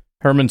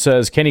 Herman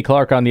says, Kenny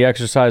Clark on the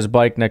exercise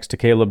bike next to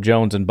Caleb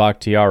Jones and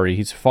Bakhtiari.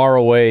 He's far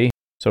away,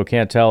 so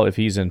can't tell if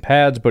he's in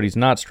pads, but he's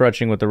not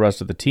stretching with the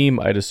rest of the team.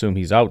 I'd assume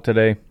he's out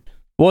today.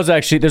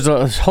 There's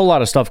a whole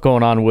lot of stuff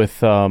going on with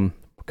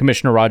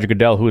Commissioner Roger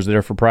Goodell, who was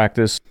there for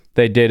practice.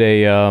 They did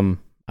a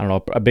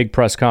big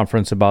press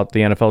conference about the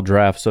NFL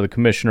draft. So the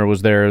commissioner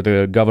was there.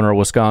 The governor of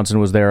Wisconsin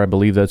was there. I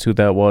believe that's who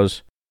that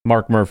was.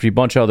 Mark Murphy, a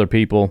bunch of other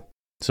people.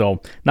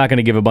 So not going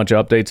to give a bunch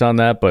of updates on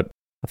that, but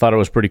I thought it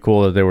was pretty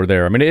cool that they were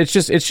there. I mean, it's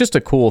just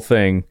a cool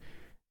thing,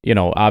 you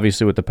know,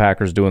 obviously with the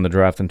Packers doing the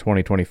draft in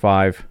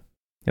 2025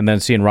 and then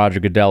seeing Roger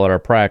Goodell at our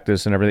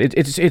practice and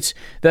everything.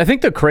 I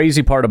think the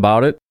crazy part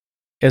about it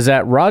is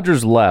that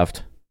Rodgers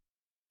left,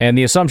 and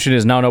the assumption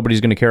is now nobody's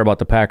going to care about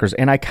the Packers,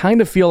 and I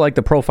kind of feel like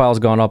the profile's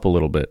gone up a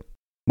little bit.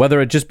 Whether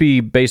it just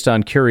be based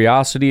on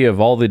curiosity of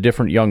all the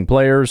different young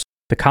players,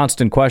 the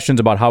constant questions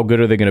about how good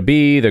are they going to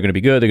be, they're going to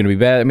be good, they're going to be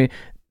bad. I mean,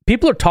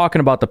 people are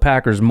talking about the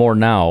Packers more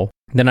now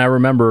than I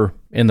remember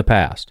in the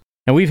past.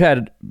 And we've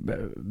had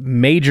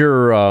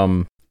major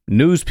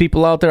news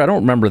people out there. I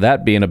don't remember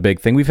that being a big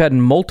thing. We've had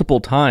multiple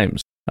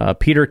times.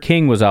 Peter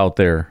King was out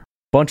there.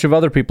 A bunch of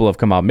other people have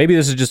come out. Maybe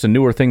this is just a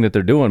newer thing that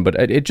they're doing, but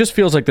it just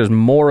feels like there's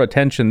more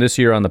attention this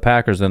year on the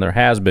Packers than there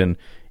has been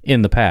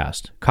in the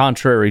past,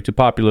 contrary to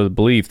popular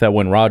belief that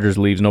when Rodgers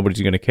leaves,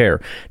 nobody's going to care.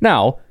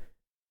 Now,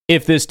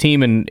 if this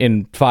team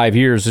in 5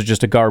 years is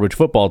just a garbage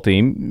football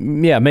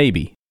team, yeah,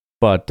 maybe.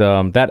 But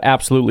that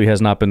absolutely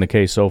has not been the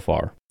case so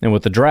far. And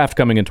with the draft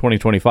coming in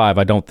 2025,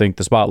 I don't think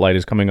the spotlight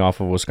is coming off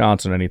of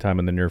Wisconsin anytime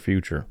in the near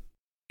future.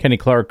 Kenny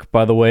Clark,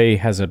 by the way,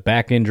 has a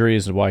back injury,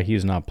 is why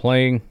he's not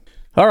playing.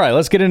 All right,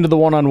 let's get into the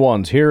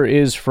one-on-ones. Here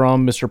is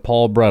from Mr.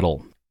 Paul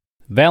Brettel.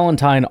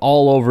 Valentine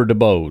all over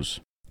DeBose.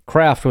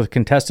 Kraft with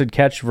contested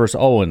catch versus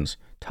Owens.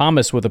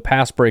 Thomas with a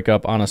pass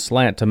breakup on a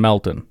slant to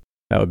Melton.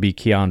 That would be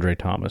Keandre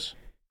Thomas.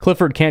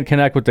 Clifford can't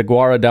connect with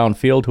DeGuara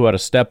downfield, who had a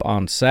step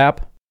on Sapp.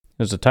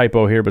 There's a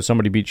typo here, but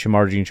somebody beat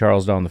Shamar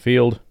Jean-Charles down the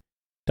field.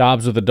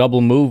 Dobbs with a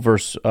double move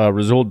versus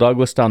Rasul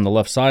Douglas down the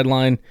left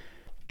sideline.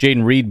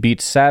 Jaden Reed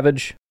beats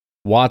Savage.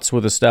 Watts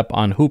with a step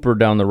on Hooper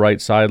down the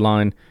right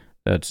sideline.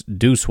 That's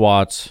Deuce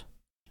Watts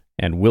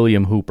and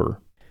William Hooper.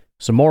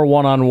 Some more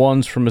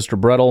one-on-ones from Mr.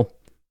 Brettel.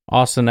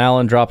 Austin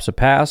Allen drops a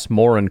pass,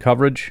 more in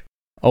coverage.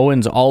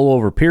 Owens all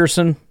over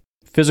Pearson.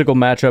 Physical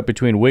matchup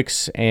between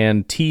Wicks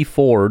and T.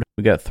 Ford.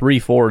 We got 3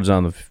 Fords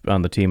on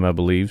the team, I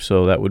believe,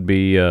 so that would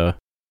be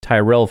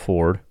Tyrell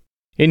Ford.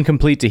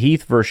 Incomplete to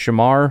Heath versus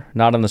Shamar,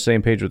 not on the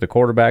same page with the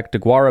quarterback.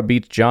 DeGuara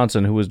beats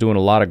Johnson, who was doing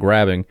a lot of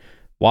grabbing.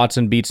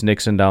 Watson beats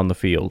Nixon down the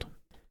field.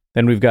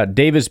 Then we've got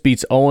Davis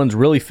beats Owens,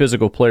 really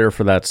physical player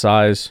for that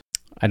size.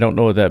 I don't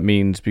know what that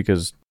means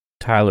because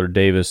Tyler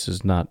Davis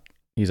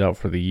he's out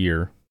for the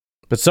year.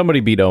 But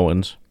somebody beat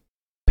Owens.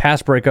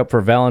 Pass breakup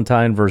for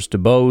Valentine versus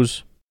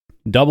DeBose.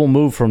 Double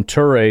move from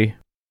Toure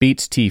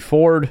beats T.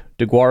 Ford.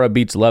 DeGuara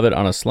beats Levitt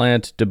on a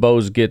slant.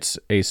 DeBose gets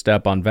a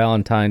step on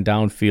Valentine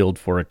downfield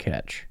for a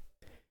catch.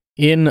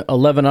 In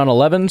 11 on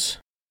 11s,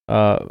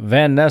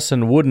 Van Ness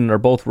and Wooden are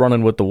both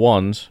running with the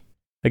ones.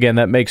 Again,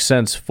 that makes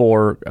sense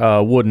for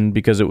Wooden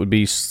because it would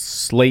be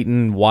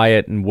Slayton,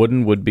 Wyatt, and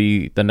Wooden would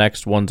be the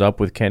next ones up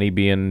with Kenny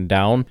being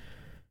down.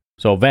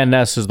 So Van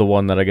Ness is the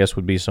one that I guess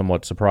would be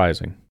somewhat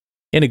surprising,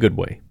 in a good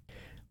way.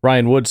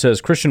 Ryan Wood says,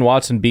 Christian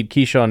Watson beat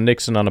Keyshawn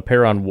Nixon on a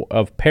pair of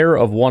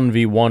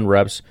 1v1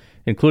 reps,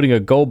 including a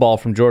go ball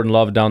from Jordan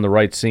Love down the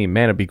right seam.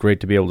 Man, it'd be great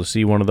to be able to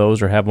see one of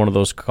those or have one of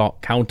those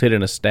counted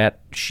in a stat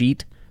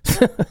sheet.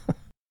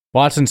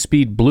 Watson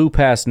speed blew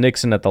past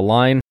Nixon at the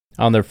line.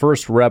 On their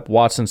first rep,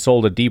 Watson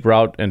sold a deep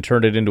route and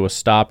turned it into a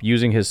stop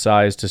using his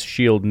size to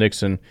shield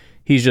Nixon.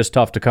 He's just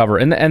tough to cover.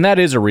 And that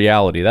is a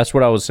reality. That's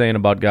what I was saying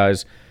about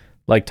guys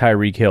like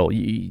Tyreek Hill.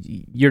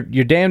 You're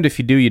damned if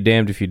you do, you're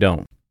damned if you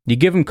don't. You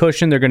give them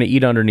cushion, they're going to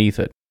eat underneath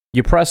it.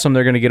 You press them,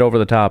 they're going to get over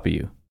the top of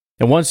you.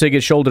 And once they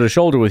get shoulder to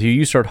shoulder with you,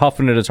 you start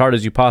huffing it as hard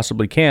as you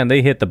possibly can.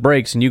 They hit the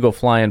brakes and you go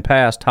flying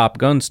past Top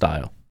Gun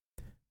style.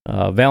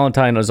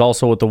 Valentine is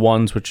also with the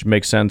ones, which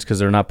makes sense because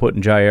they're not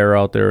putting Jair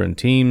out there in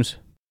teams.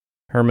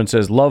 Herman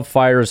says, Love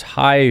fires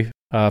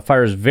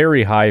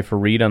very high for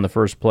Reed on the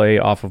first play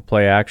off of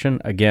play action.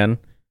 Again,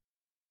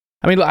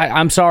 I mean,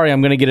 I'm sorry,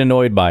 I'm going to get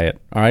annoyed by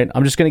it, all right?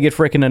 I'm just going to get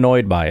freaking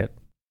annoyed by it.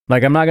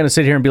 Like, I'm not going to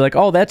sit here and be like,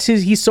 oh,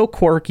 he's so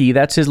quirky,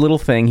 that's his little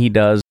thing he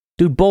does.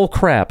 Dude, bull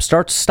crap.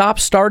 Stop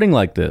starting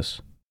like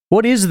this.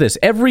 What is this?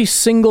 Every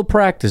single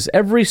practice,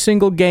 every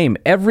single game,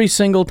 every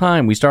single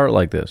time we start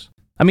like this.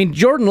 I mean,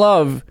 Jordan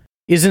Love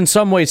is in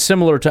some ways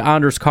similar to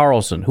Anders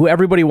Carlson, who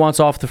everybody wants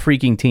off the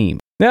freaking team.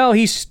 Now,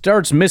 he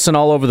starts missing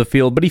all over the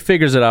field, but he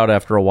figures it out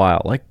after a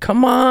while. Like,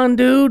 come on,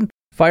 dude.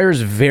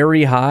 Fires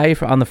very high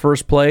on the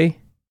first play.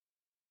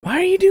 Why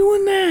are you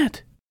doing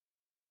that?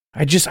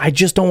 I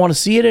just don't want to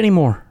see it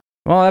anymore.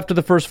 Well, after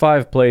the first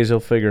 5 plays, he'll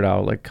figure it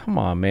out. Like, come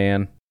on,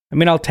 man. I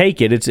mean, I'll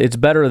take it. It's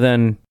better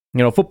than,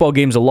 football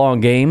game's a long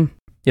game.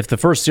 If the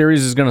first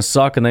series is going to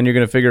suck and then you're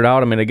going to figure it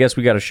out, I mean, I guess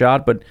we got a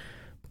shot, but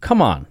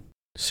come on.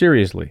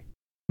 Seriously.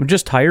 I'm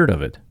just tired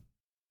of it.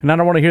 And I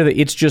don't want to hear that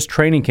it's just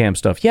training camp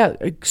stuff. Yeah,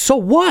 so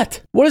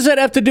what? What does that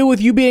have to do with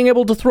you being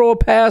able to throw a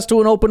pass to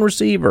an open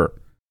receiver?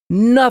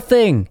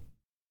 Nothing.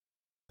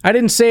 I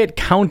didn't say it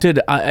counted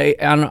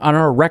on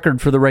our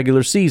record for the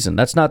regular season.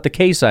 That's not the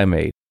case I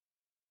made.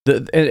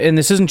 And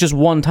this isn't just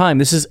one time.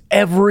 This is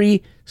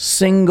every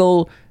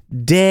single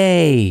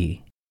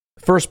day.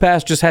 First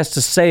pass just has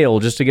to sail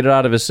just to get it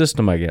out of his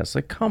system, I guess.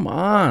 Like, come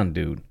on,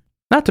 dude.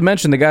 Not to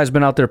mention the guy's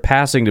been out there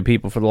passing to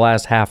people for the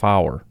last half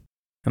hour.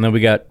 And then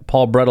we got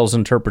Paul Brettel's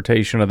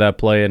interpretation of that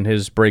play and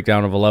his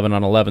breakdown of 11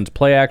 on 11s.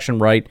 Play action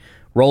right,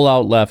 roll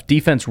out left.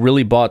 Defense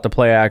really bought the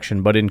play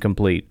action, but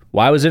incomplete.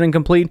 Why was it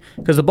incomplete?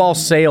 Because the ball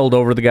sailed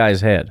over the guy's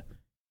head.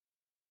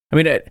 I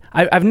mean,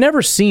 I've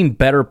never seen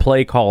better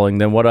play calling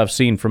than what I've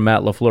seen from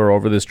Matt LaFleur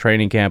over this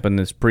training camp and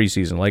this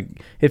preseason.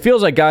 Like, it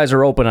feels like guys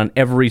are open on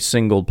every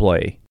single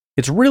play.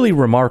 It's really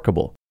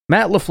remarkable.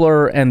 Matt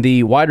LaFleur and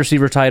the wide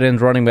receiver, tight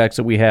ends, running backs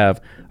that we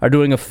have are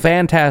doing a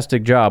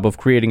fantastic job of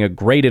creating a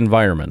great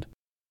environment.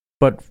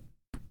 But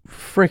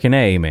frickin'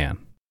 A, man.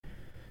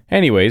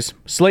 Anyways,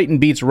 Slayton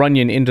beats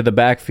Runyon into the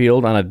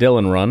backfield on a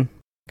Dillon run.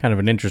 Kind of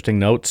an interesting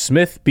note.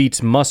 Smith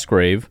beats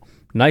Musgrave.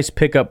 Nice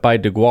pickup by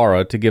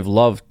DeGuara to give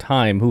Love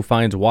time, who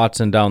finds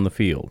Watson down the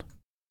field.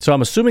 So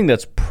I'm assuming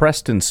that's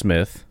Preston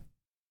Smith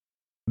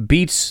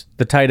beats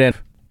the tight end,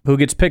 who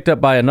gets picked up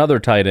by another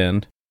tight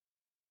end,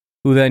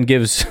 who then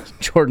gives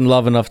Jordan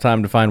Love enough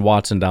time to find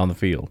Watson down the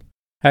field.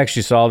 I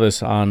actually saw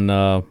this on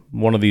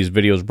one of these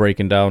videos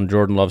breaking down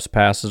Jordan Love's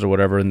passes or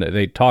whatever, and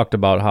they talked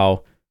about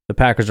how the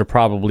Packers are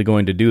probably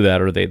going to do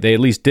that, or they at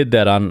least did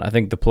that on, I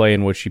think, the play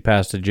in which he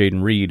passed to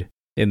Jaden Reed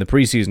in the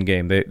preseason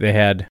game. They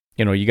had,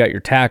 you got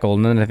your tackle,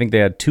 and then I think they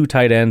had 2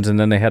 tight ends, and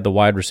then they had the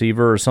wide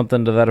receiver or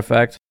something to that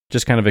effect,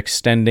 just kind of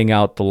extending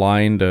out the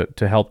line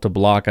to help to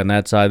block on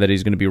that side that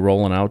he's going to be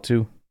rolling out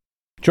to.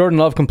 Jordan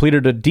Love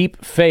completed a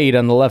deep fade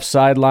on the left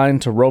sideline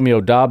to Romeo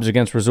Doubs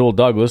against Rasul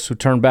Douglas, who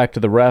turned back to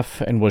the ref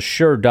and was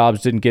sure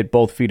Doubs didn't get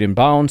both feet in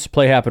bounds.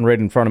 Play happened right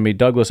in front of me.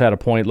 Douglas had a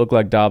point. Looked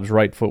like Doubs'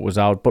 right foot was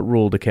out, but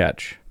ruled a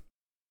catch.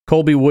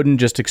 Colby Wooden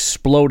just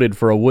exploded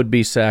for a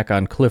would-be sack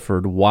on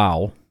Clifford.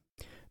 Wow.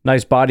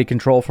 Nice body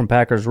control from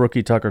Packers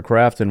rookie Tucker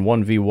Kraft in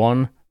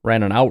 1v1.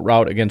 Ran an out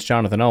route against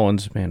Jonathan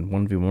Owens. Man,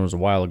 1v1 was a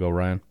while ago,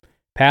 Ryan.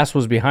 Pass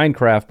was behind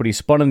Kraft, but he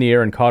spun in the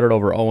air and caught it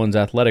over Owens'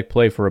 athletic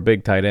play for a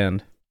big tight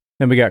end.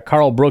 Then we got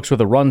Carl Brooks with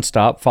a run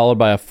stop, followed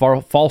by a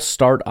false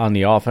start on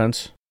the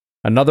offense.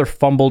 Another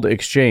fumbled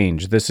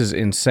exchange. This is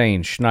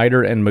insane.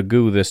 Schneider and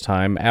Magoo this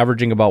time,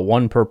 averaging about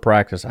 1 per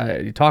practice.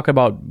 You talk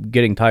about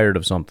getting tired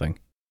of something.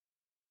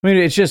 I mean,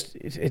 it's just,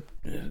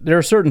 there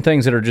are certain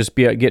things that are just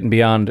getting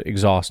beyond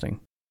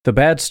exhausting. The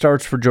bad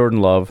starts for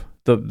Jordan Love,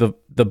 the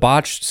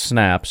botched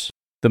snaps,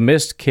 the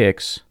missed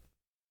kicks.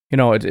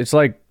 It's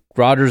like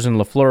Rodgers and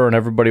LaFleur and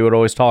everybody would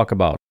always talk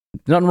about.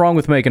 Nothing wrong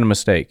with making a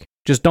mistake.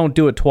 Just don't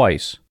do it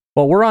twice.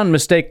 Well, we're on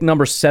mistake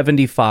number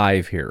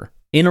 75 here.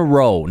 In a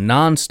row,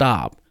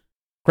 nonstop.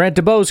 Grant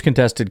DeBoe's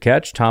contested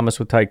catch, Thomas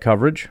with tight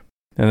coverage.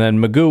 And then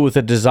Magoo with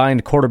a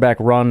designed quarterback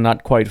run,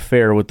 not quite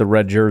fair with the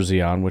red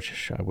jersey on,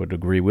 which I would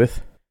agree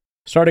with.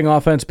 Starting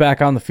offense back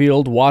on the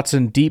field,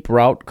 Watson deep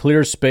route,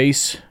 clear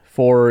space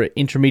for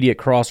intermediate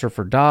crosser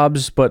for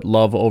Doubs, but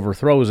Love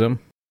overthrows him.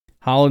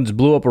 Hollins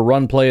blew up a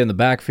run play in the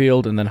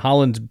backfield, and then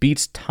Hollins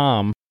beats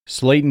Tom.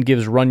 Slayton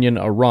gives Runyon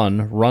a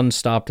run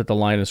stopped at the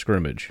line of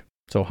scrimmage.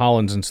 So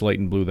Hollins and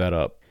Slayton blew that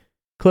up.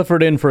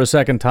 Clifford in for a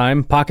second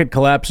time, pocket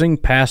collapsing,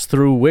 pass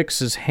through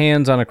Wicks'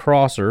 hands on a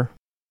crosser.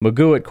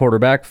 Magoo at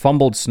quarterback,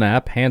 fumbled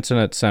snap, Hansen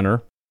at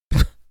center.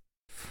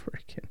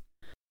 Freaking.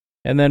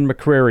 And then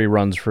McCrary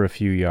runs for a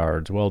few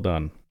yards. Well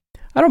done.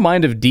 I don't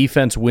mind if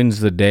defense wins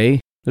the day.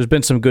 There's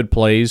been some good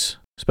plays,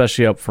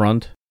 especially up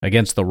front,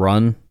 against the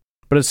run.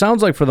 But it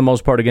sounds like for the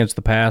most part against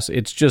the pass,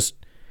 it's just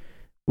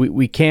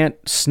we can't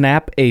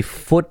snap a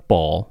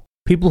football.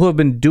 People who have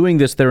been doing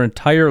this their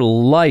entire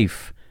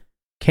life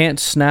can't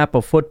snap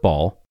a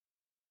football,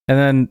 and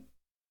then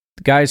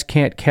guys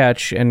can't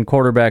catch and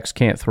quarterbacks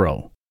can't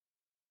throw.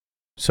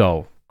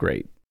 So,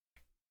 great.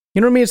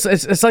 You know what I mean?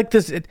 It's like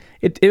this.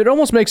 It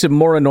almost makes it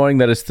more annoying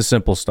that it's the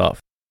simple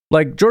stuff.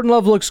 Like, Jordan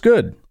Love looks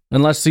good,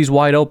 unless he's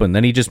wide open.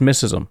 Then he just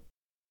misses them.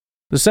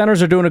 The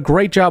centers are doing a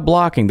great job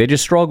blocking. They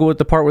just struggle with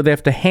the part where they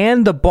have to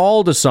hand the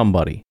ball to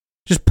somebody.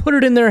 Just put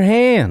it in their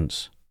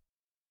hands.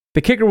 The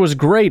kicker was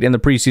great in the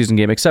preseason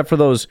game, except for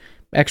those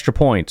extra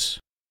points.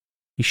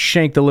 He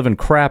shanked the living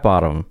crap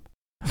out of them.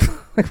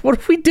 Like, what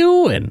are we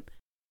doing?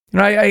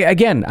 I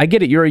get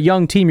it. You're a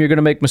young team. You're going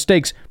to make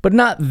mistakes, but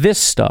not this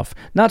stuff.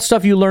 Not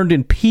stuff you learned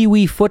in Pee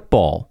Wee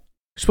football.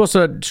 You're supposed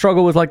to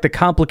struggle with, like, the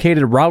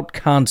complicated route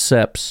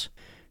concepts.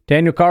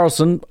 Daniel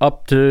Carlson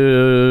up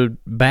to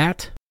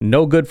bat.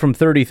 No good from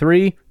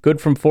 33,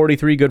 good from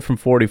 43, good from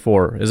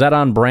 44. Is that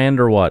on brand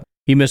or what?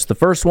 He missed the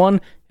first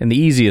one and the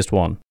easiest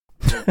one.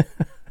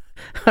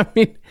 I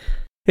mean,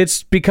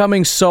 it's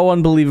becoming so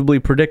unbelievably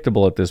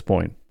predictable at this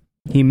point.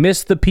 He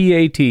missed the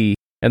PAT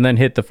and then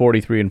hit the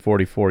 43 and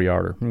 44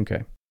 yarder.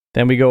 Okay.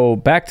 Then we go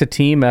back to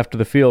team after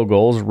the field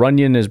goals.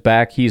 Runyon is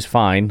back. He's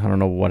fine. I don't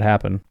know what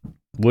happened.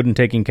 Wooden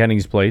taking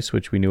Kenny's place,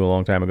 which we knew a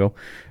long time ago.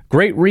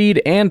 Great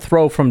read and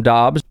throw from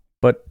Doubs,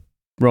 but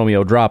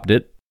Romeo dropped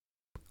it.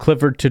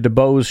 Clifford to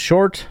DeBose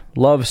short.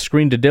 Love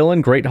screen to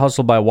Dillon. Great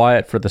hustle by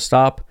Wyatt for the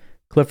stop.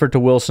 Clifford to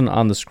Wilson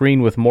on the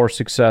screen with more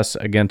success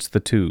against the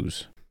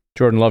twos.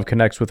 Jordan Love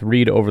connects with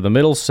Reed over the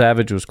middle.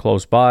 Savage was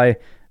close by.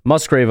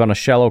 Musgrave on a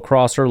shallow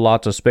crosser.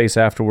 Lots of space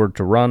afterward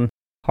to run.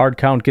 Hard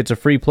count gets a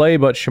free play,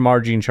 but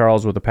Shamar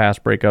Jean-Charles with a pass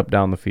breakup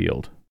down the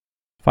field.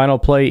 Final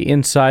play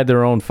inside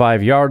their own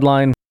 5-yard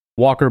line.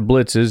 Walker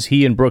blitzes.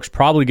 He and Brooks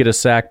probably get a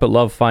sack, but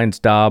Love finds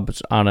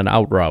Doubs on an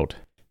out route.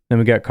 Then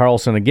we got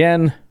Carlson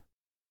again.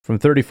 From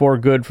 34,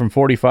 good. From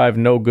 45,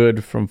 no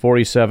good. From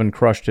 47,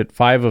 crushed it.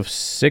 5 of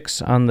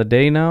 6 on the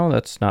day now.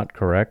 That's not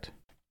correct.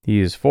 He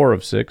is 4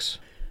 of 6.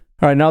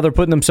 All right, now they're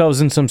putting themselves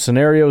in some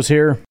scenarios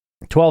here.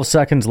 12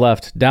 seconds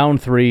left. Down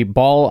 3.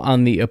 Ball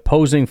on the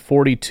opposing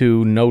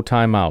 42. No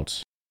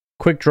timeouts.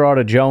 Quick draw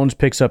to Jones,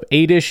 picks up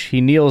 8-ish.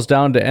 He kneels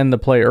down to end the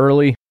play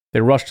early.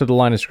 They rush to the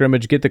line of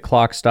scrimmage, get the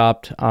clock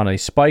stopped on a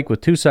spike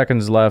with 2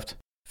 seconds left.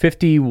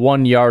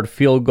 51-yard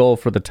field goal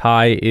for the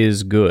tie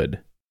is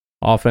good.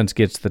 Offense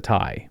gets the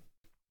tie.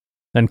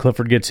 Then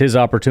Clifford gets his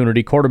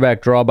opportunity.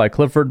 Quarterback draw by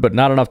Clifford, but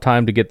not enough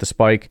time to get the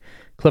spike.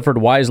 Clifford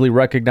wisely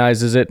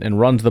recognizes it and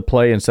runs the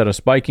play instead of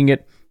spiking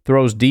it.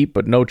 Throws deep,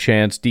 but no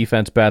chance.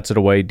 Defense bats it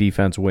away.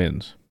 Defense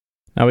wins.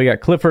 Now we got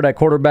Clifford at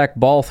quarterback.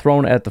 Ball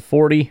thrown at the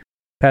 40.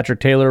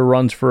 Patrick Taylor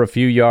runs for a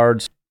few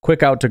yards.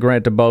 Quick out to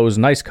Grant DuBose.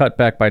 Nice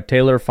cutback by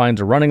Taylor.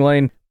 Finds a running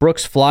lane.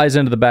 Brooks flies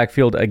into the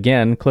backfield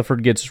again.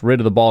 Clifford gets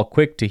rid of the ball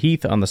quick to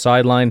Heath on the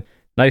sideline.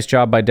 Nice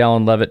job by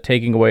Dallin Levitt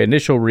taking away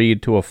initial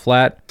read to a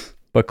flat,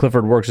 but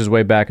Clifford works his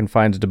way back and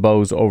finds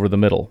DuBose over the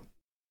middle.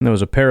 And there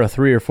was a pair of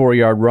 3 or 4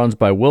 yard runs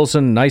by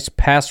Wilson. Nice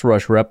pass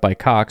rush rep by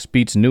Cox.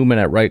 Beats Newman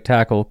at right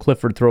tackle.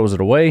 Clifford throws it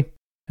away.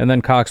 And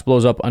then Cox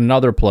blows up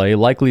another play,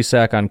 likely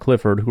sack on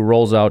Clifford, who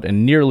rolls out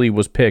and nearly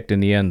was picked in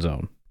the end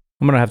zone.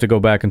 I'm going to have to go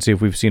back and see if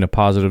we've seen a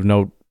positive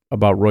note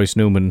about Royce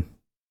Newman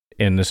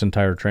in this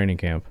entire training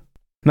camp.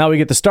 Now we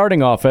get the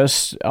starting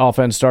offense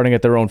starting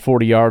at their own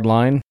 40-yard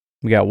line.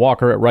 We got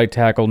Walker at right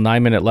tackle,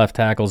 Nyman at left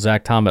tackle,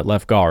 Zach Tom at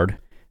left guard.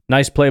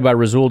 Nice play by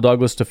Rasul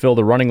Douglas to fill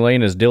the running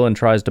lane as Dillon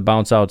tries to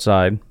bounce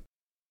outside.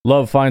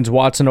 Love finds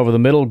Watson over the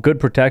middle.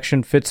 Good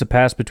protection, fits the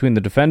pass between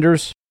the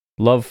defenders.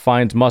 Love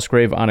finds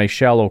Musgrave on a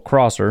shallow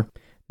crosser.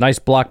 Nice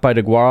block by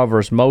DeGuara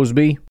versus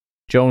Mosby.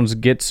 Jones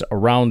gets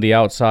around the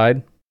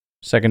outside.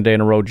 Second day in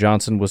a row,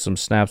 Johnson with some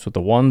snaps with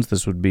the ones.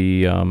 This would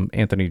be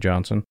Anthony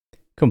Johnson.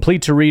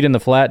 Complete to Reed in the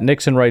flat.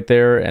 Nixon right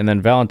there. And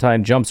then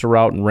Valentine jumps a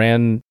route and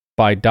ran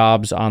by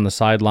Dobbs on the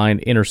sideline.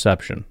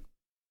 Interception.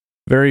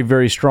 Very,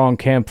 very strong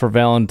camp for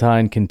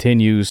Valentine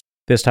continues.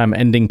 This time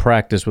ending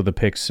practice with a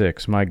pick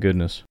 6. My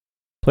goodness.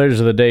 Players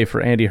of the day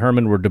for Andy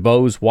Herman were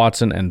DuBose,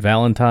 Watson, and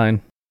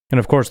Valentine. And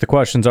of course, the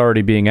question's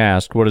already being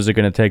asked. What is it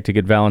going to take to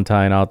get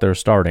Valentine out there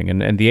starting?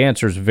 And the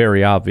answer is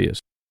very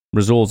obvious.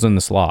 Rasul's in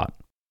the slot.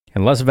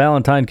 Unless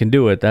Valentine can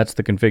do it, that's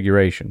the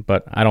configuration.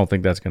 But I don't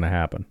think that's going to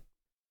happen.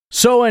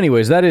 So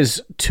anyways, that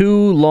is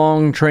 2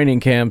 long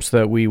training camps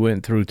that we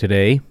went through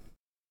today.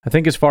 I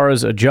think as far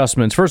as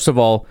adjustments, first of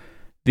all,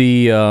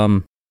 the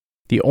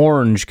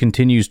orange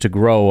continues to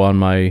grow on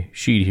my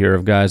sheet here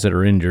of guys that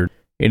are injured.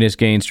 Ennis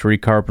Gaines,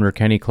 Tariq Carpenter,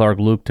 Kenny Clark,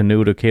 Luke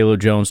Tenuta, Caleb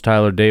Jones,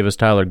 Tyler Davis,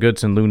 Tyler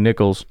Goodson, Lou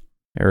Nichols.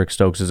 Eric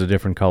Stokes is a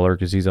different color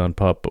because he's on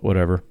PUP, but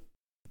whatever.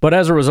 But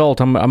as a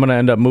result, I'm going to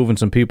end up moving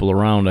some people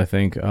around, I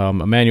think.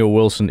 Emmanuel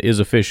Wilson is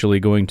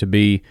officially going to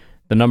be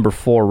the number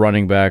 4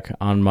 running back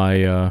on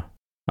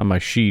my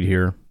sheet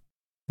here.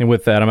 And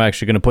with that, I'm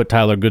actually going to put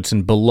Tyler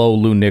Goodson below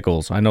Lou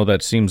Nichols. I know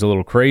that seems a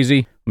little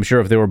crazy. I'm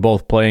sure if they were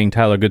both playing,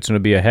 Tyler Goodson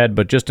would be ahead,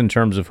 but just in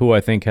terms of who I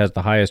think has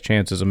the highest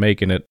chances of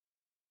making it,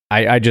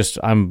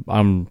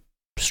 I'm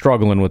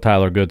struggling with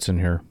Tyler Goodson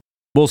here.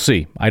 We'll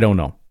see. I don't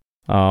know.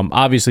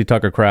 Obviously,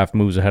 Tucker Kraft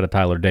moves ahead of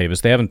Tyler Davis.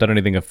 They haven't done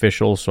anything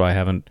official, so I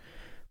haven't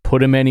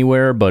put him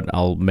anywhere, but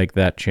I'll make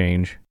that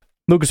change.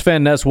 Lucas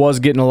Van Ness was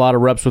getting a lot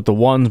of reps with the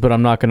ones, but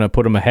I'm not going to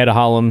put him ahead of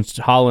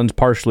Hollins,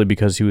 partially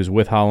because he was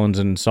with Hollins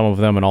in some of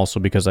them, and also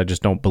because I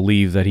just don't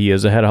believe that he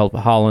is ahead of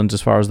Hollins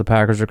as far as the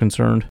Packers are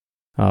concerned.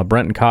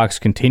 Brenton Cox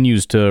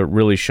continues to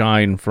really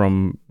shine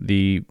from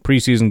the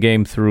preseason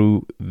game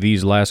through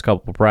these last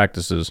couple of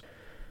practices,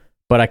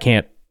 but I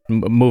can't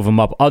move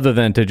him up other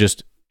than to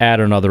just add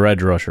another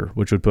edge rusher,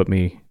 which would put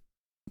me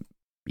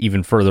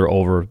even further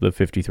over the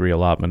 53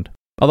 allotment.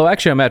 Although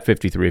actually I'm at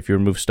 53 if you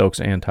remove Stokes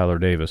and Tyler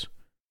Davis.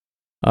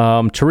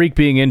 Tariq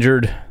being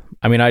injured,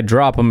 I mean, I'd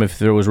drop him if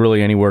there was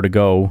really anywhere to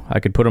go. I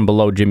could put him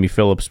below Jimmy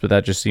Phillips, but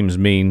that just seems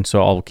mean,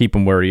 so I'll keep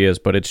him where he is,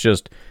 but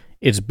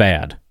it's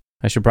bad.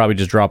 I should probably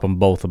just drop them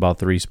both about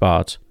 3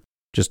 spots,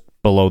 just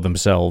below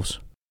themselves.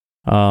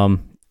 And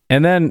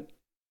then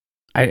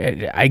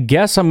I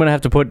guess I'm going to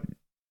have to put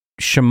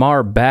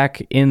Shamar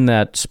back in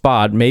that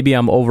spot. Maybe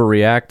I'm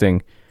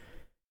overreacting,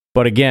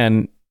 but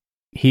again,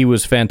 he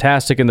was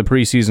fantastic in the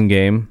preseason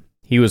game.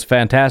 He was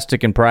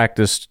fantastic in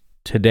practice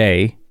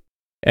today.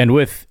 And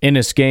with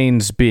Ennis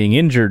Gaines being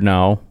injured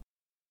now,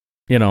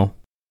 you know,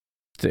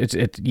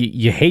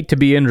 you hate to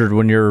be injured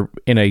when you're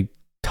in a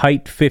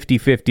tight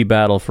 50-50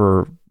 battle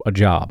for a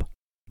job.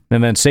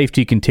 And then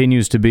safety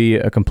continues to be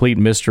a complete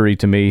mystery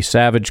to me.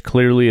 Savage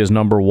clearly is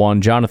number 1.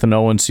 Jonathan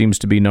Owens seems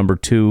to be number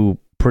 2,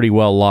 pretty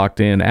well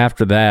locked in.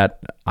 After that,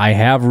 I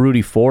have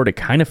Rudy Ford. It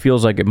kind of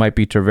feels like it might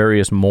be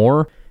Tarvarius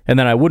Moore. And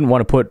then I wouldn't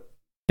want to put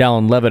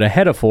Dallin Levitt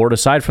ahead of Ford,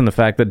 aside from the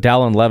fact that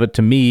Dallin Levitt,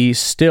 to me,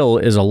 still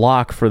is a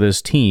lock for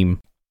this team.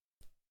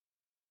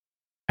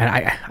 And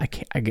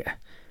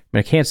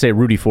I can't say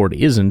Rudy Ford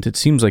isn't. It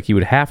seems like he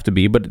would have to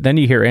be, but then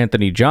you hear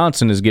Anthony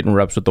Johnson is getting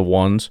reps with the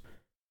ones.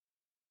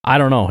 I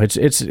don't know. It's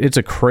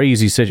a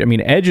crazy situation. I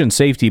mean, edge and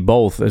safety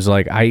both is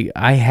like,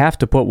 I have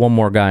to put one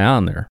more guy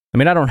on there. I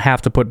mean, I don't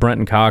have to put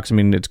Brenton Cox. I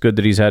mean, it's good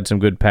that he's had some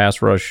good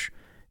pass rush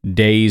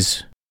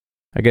days.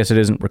 I guess it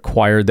isn't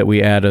required that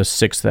we add a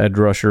 6th edge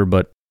rusher,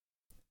 but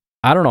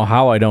I don't know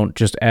how I don't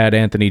just add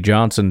Anthony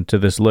Johnson to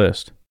this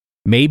list.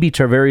 Maybe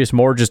Tarvarius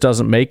Moore just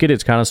doesn't make it.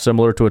 It's kind of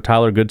similar to a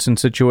Tyler Goodson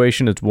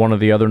situation. It's one or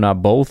the other,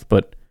 not both,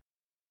 but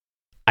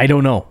I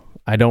don't know.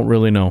 I don't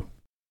really know.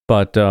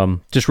 But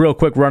just real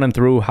quick running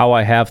through how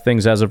I have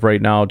things as of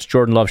right now. It's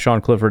Jordan Love, Sean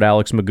Clifford,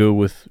 Alex Magoo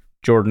with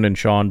Jordan and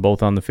Sean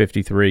both on the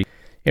 53.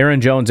 Aaron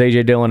Jones,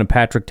 A.J. Dillon, and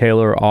Patrick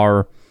Taylor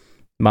are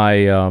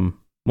my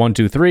 1,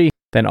 2, 3.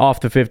 Then off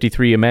the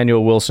 53,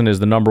 Emmanuel Wilson is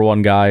the number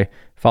one guy,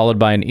 followed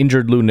by an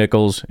injured Lou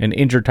Nichols, an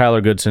injured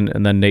Tyler Goodson,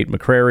 and then Nate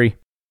McCrary.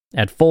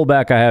 At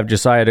fullback, I have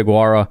Josiah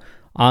DeGuara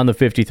on the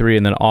 53,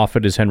 and then off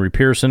it is Henry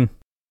Pearson.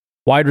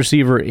 Wide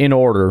receiver in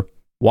order,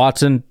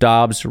 Watson,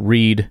 Dobbs,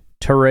 Reed,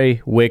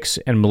 Turay, Wicks,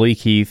 and Malik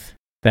Heath.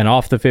 Then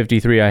off the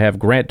 53, I have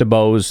Grant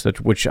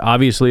DuBose, which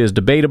obviously is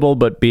debatable,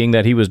 but being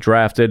that he was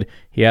drafted,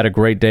 he had a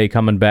great day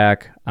coming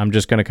back. I'm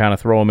just going to kind of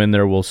throw him in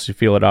there. We'll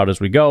feel it out as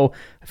we go.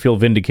 I feel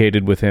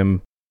vindicated with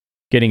him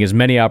getting as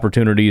many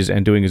opportunities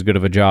and doing as good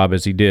of a job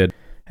as he did.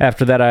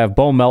 After that, I have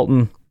Bo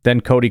Melton,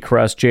 then Cody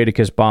Crest,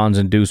 Jadakiss Bonds,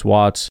 and Deuce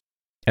Watts.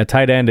 At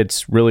tight end,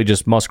 it's really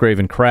just Musgrave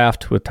and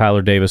Kraft, with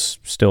Tyler Davis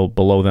still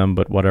below them,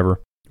 but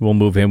whatever. We'll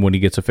move him when he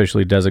gets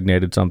officially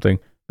designated something.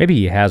 Maybe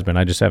he has been.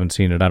 I just haven't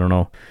seen it. I don't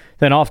know.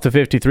 Then off the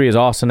 53 is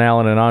Austin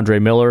Allen and Andre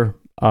Miller.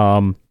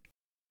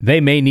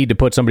 They may need to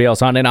put somebody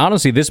else on. And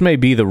honestly, this may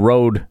be the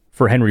road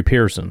for Henry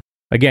Pearson.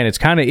 Again, it's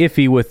kind of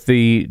iffy with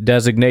the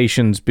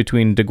designations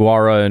between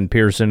DeGuara and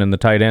Pearson and the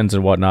tight ends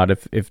and whatnot.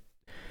 If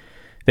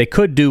they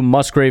could do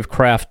Musgrave,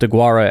 Kraft,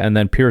 DeGuara, and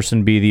then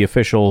Pearson be the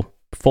official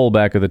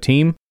fullback of the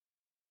team,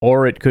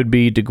 or it could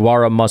be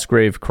DeGuara,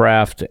 Musgrave,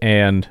 Kraft,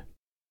 and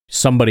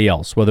somebody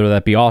else, whether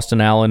that be Austin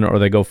Allen or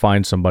they go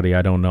find somebody,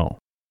 I don't know.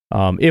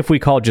 If we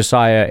call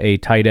Josiah a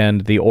tight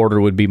end, the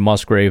order would be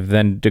Musgrave,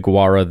 then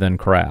DeGuara, then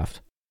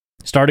Kraft.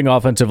 Starting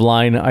offensive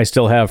line, I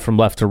still have from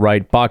left to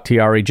right,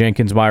 Bakhtiari,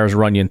 Jenkins, Myers,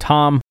 Runyon,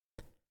 Tom.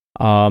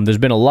 There's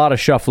been a lot of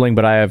shuffling,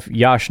 but I have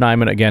Yosh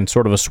Nijman, again,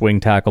 sort of a swing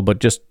tackle, but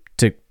just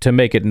to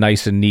make it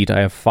nice and neat,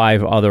 I have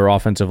 5 other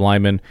offensive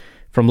linemen.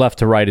 From left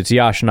to right, it's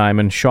Yosh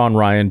Nijman, Sean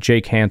Ryan,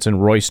 Jake Hansen,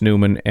 Royce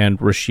Newman, and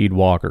Rasheed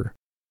Walker.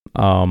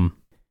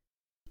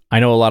 I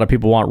know a lot of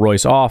people want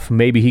Royce off.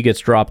 Maybe he gets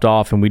dropped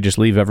off and we just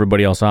leave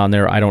everybody else on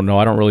there. I don't know.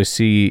 I don't really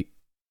see...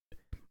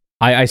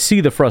 I see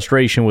the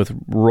frustration with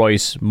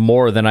Royce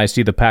more than I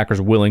see the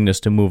Packers' willingness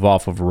to move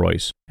off of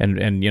Royce.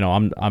 And you know,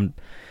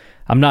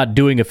 I'm not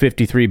doing a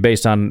 53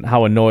 based on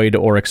how annoyed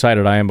or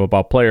excited I am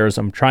about players.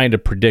 I'm trying to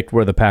predict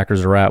where the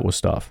Packers are at with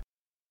stuff.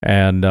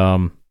 And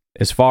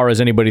as far as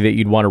anybody that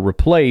you'd want to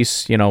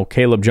replace, you know,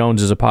 Caleb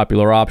Jones is a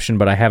popular option,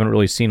 but I haven't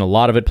really seen a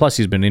lot of it. Plus,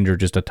 he's been injured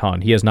just a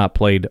ton. He has not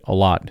played a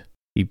lot.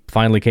 He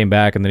finally came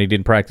back, and then he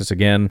didn't practice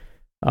again.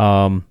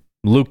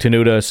 Luke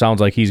Tenuta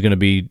sounds like he's going to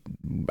be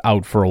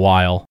out for a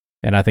while,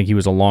 and I think he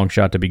was a long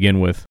shot to begin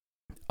with.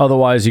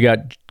 Otherwise, you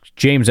got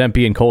James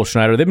Empey and Cole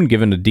Schneider. They've been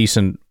given a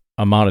decent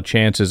amount of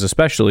chances,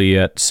 especially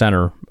at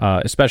center,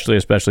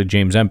 especially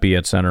James Empey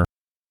at center.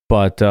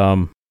 But,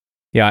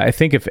 yeah, I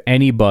think if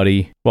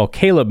anybody... Well,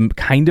 Caleb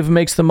kind of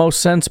makes the most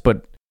sense,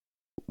 but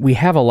we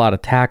have a lot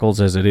of tackles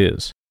as it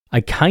is.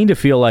 I kind of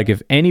feel like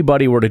if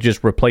anybody were to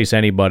just replace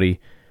anybody,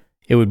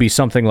 it would be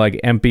something like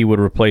Empey would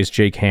replace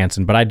Jake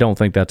Hansen, but I don't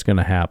think that's going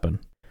to happen.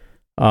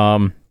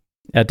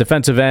 At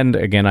defensive end,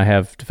 again, I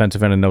have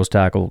defensive end and nose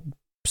tackle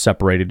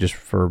separated just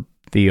for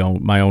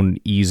my own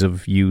ease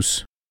of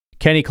use.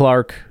 Kenny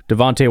Clark,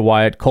 Devontae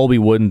Wyatt, Colby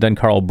Wooden, then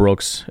Carl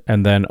Brooks,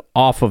 and then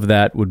off of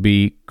that would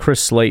be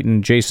Chris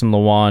Slayton, Jason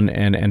Lewan,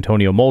 and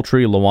Antonio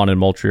Moultrie. Lewan and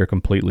Moultrie are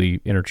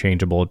completely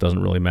interchangeable. It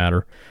doesn't really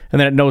matter.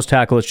 And then at nose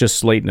tackle, it's just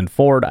Slayton and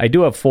Ford. I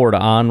do have Ford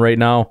on right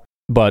now,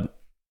 but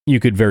you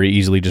could very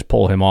easily just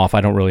pull him off.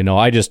 I don't really know.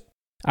 I just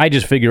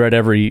figure at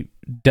every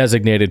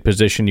designated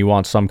position you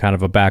want some kind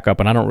of a backup,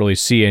 and I don't really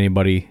see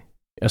anybody,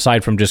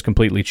 aside from just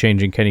completely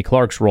changing Kenny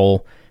Clark's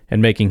role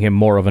and making him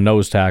more of a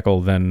nose tackle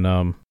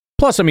than...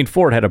 Plus, I mean,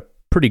 Ford had a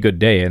pretty good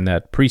day in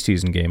that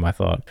preseason game, I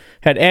thought.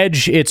 At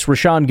edge, it's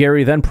Rashawn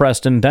Gary, then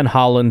Preston, then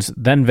Hollins,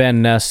 then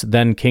Van Ness,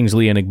 then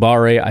Kingsley and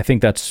Igbare. I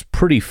think that's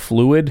pretty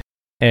fluid,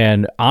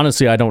 and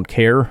honestly, I don't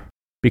care,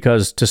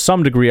 because to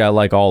some degree, I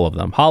like all of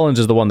them. Hollins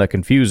is the one that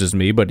confuses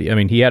me, but, I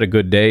mean, he had a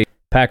good day.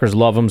 Packers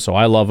love him, so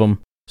I love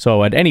him.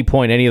 So at any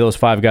point, any of those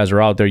 5 guys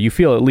are out there, you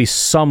feel at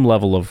least some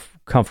level of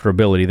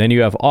comfortability. Then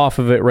you have off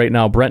of it right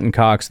now Brenton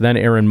Cox, then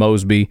Aaron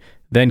Mosby,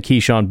 then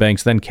Keyshawn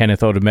Banks, then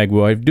Kenneth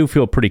Odumegwu. I do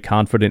feel pretty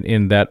confident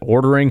in that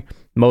ordering.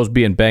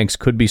 Mosby and Banks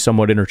could be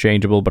somewhat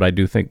interchangeable, but I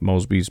do think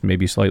Mosby's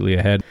maybe slightly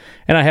ahead.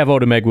 And I have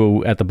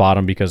Odumegwu at the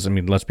bottom because, I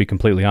mean, let's be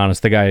completely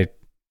honest, the guy,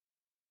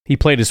 he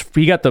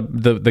got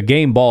the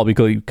game ball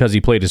because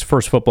he played his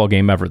first football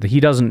game ever. He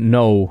doesn't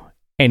know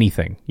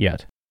anything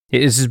yet.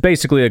 This is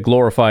basically a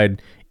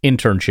glorified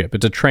internship.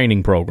 It's a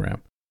training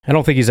program. I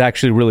don't think he's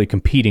actually really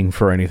competing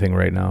for anything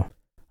right now.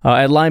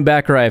 At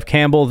linebacker, I have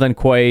Campbell, then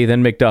Quay,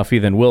 then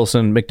McDuffie, then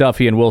Wilson.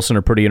 McDuffie and Wilson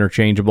are pretty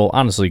interchangeable.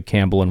 Honestly,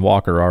 Campbell and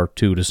Walker are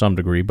too to some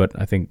degree, but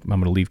I think I'm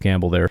going to leave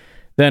Campbell there.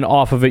 Then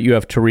off of it, you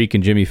have Tariq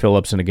and Jimmy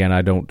Phillips, and again,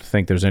 I don't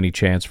think there's any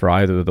chance for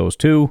either of those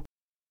two.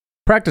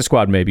 Practice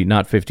squad maybe,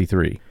 not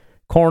 53.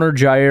 Corner,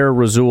 Jair,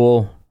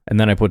 Rasul. And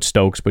then I put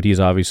Stokes, but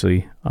he's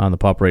obviously on the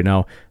pup right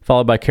now.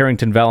 Followed by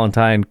Carrington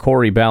Valentine,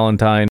 Corey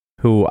Ballantyne,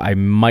 who I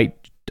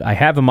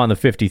have him on the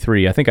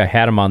 53. I think I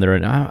had him on there,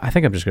 and I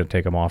think I'm just going to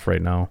take him off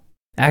right now.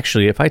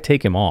 Actually, if I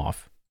take him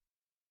off,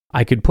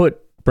 I could put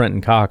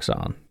Brenton Cox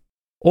on.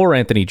 Or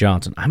Anthony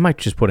Johnson. I might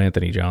just put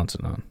Anthony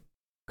Johnson on.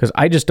 Because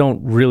I just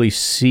don't really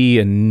see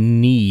a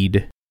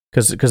need.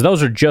 Because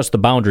those are just the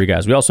boundary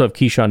guys. We also have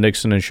Keyshawn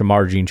Nixon and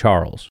Shamar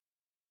Jean-Charles.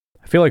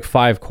 I feel like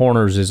 5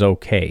 corners is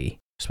okay.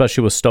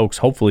 Especially with Stokes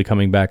hopefully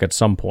coming back at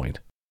some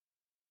point.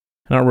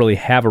 I don't really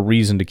have a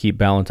reason to keep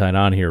Ballantyne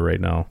on here right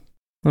now.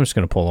 I'm just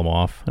going to pull him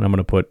off, and I'm going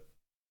to put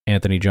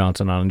Anthony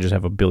Johnson on and just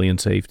have a billion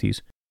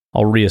safeties.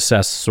 I'll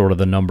reassess sort of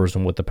the numbers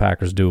and what the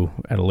Packers do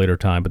at a later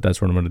time, but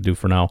that's what I'm going to do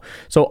for now.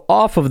 So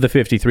off of the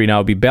 53 now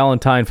would be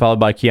Ballantyne,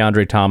 followed by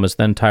Keandre Thomas,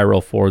 then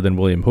Tyrell Ford, then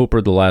William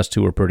Hooper. The last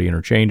two are pretty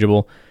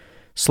interchangeable.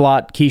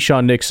 Slot,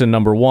 Keyshawn Nixon,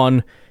 number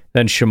 1.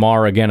 Then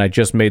Shamar, again, I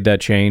just made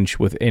that change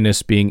with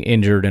Innis being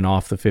injured and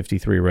off the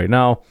 53 right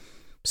now.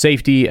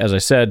 Safety, as I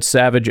said,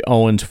 Savage,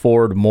 Owens,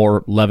 Ford,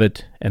 Moore,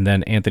 Levitt, and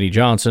then Anthony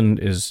Johnson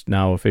is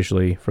now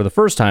officially, for the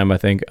first time, I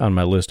think, on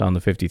my list on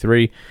the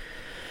 53.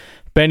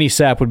 Benny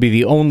Sapp would be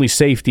the only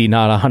safety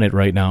not on it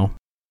right now.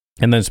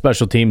 And then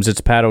special teams,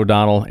 it's Pat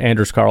O'Donnell,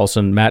 Anders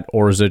Carlson, Matt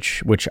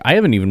Orzic, which I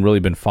haven't even really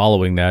been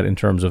following that in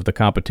terms of the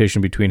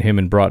competition between him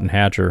and Broughton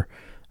Hatcher.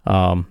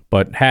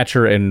 But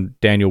Hatcher and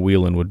Daniel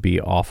Whelan would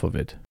be off of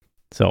it.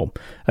 So,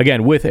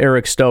 again, with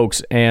Eric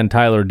Stokes and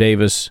Tyler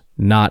Davis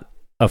not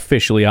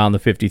officially on the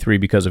 53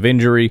 because of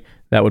injury,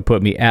 that would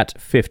put me at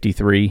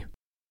 53.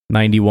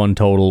 91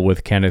 total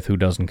with Kenneth, who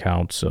doesn't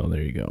count, so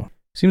there you go.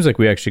 Seems like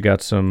we actually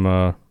got some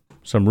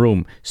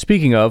room.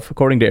 Speaking of,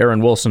 according to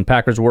Aaron Wilson,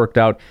 Packers worked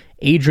out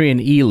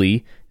Adrian Ely,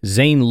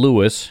 Zane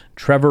Lewis,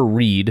 Trevor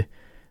Reed,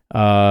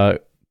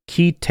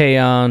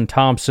 Keaton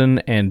Thompson,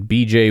 and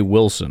B.J.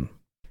 Wilson.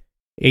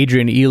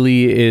 Adrian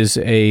Ely is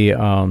a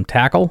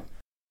tackle.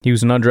 He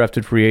was an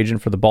undrafted free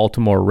agent for the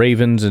Baltimore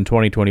Ravens in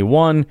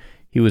 2021.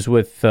 He was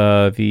with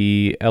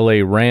the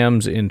LA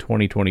Rams in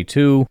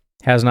 2022.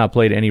 Has not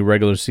played any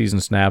regular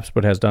season snaps,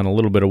 but has done a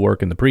little bit of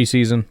work in the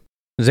preseason.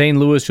 Zane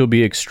Lewis, you'll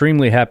be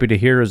extremely happy to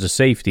hear, is a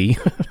safety.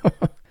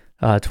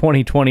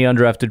 2020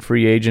 undrafted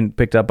free agent,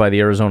 picked up by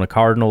the Arizona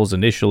Cardinals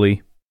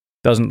initially.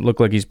 Doesn't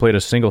look like he's played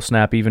a single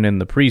snap even in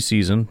the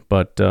preseason,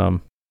 but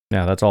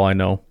yeah, that's all I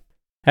know.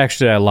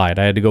 Actually, I lied.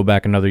 I had to go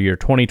back another year.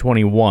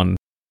 2021.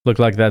 Looked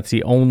like that's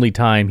the only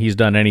time he's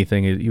done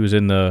anything. He was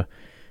in the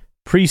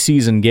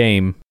preseason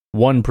game,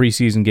 one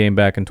preseason game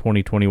back in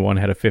 2021,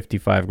 had a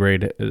 55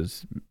 grade.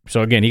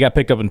 So again, he got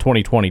picked up in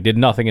 2020, did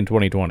nothing in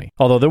 2020,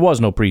 although there was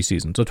no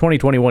preseason. So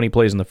 2021, he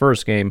plays in the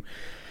first game,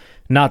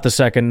 not the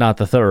second, not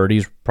the third.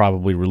 He's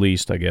probably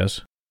released, I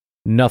guess.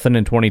 Nothing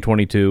in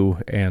 2022,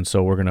 and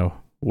so we're going to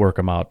work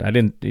him out.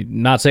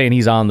 Not saying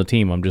he's on the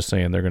team, I'm just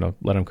saying they're going to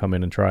let him come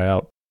in and try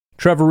out.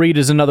 Trevor Reed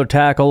is another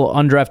tackle,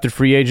 undrafted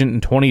free agent in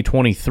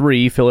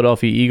 2023.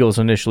 Philadelphia Eagles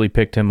initially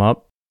picked him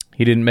up.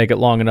 He didn't make it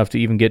long enough to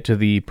even get to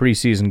the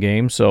preseason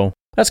game, so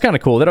that's kind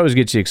of cool. That always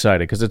gets you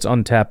excited because it's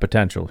untapped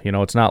potential. You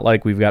know, it's not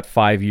like we've got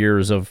 5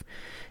 years of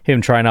him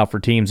trying out for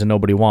teams and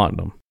nobody wanting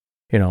him.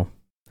 You know,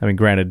 I mean,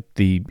 granted,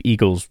 the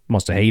Eagles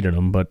must have hated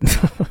him, but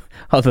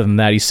other than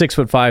that, he's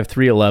 6'5",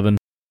 311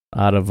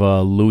 out of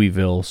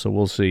Louisville, so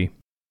we'll see.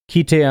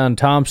 Keaton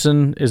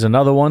Thompson is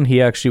another one.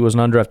 He actually was an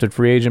undrafted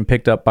free agent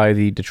picked up by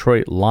the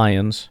Detroit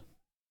Lions.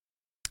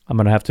 I'm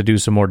going to have to do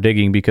some more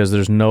digging because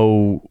there's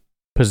no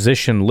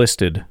position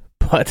listed,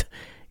 but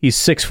he's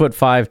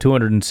 6'5",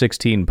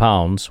 216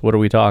 pounds. What are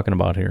we talking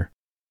about here?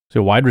 Is he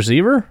a wide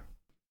receiver?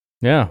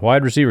 Yeah,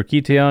 wide receiver.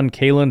 Keaton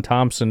Kalen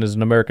Thompson is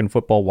an American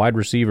football wide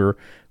receiver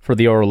for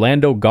the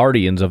Orlando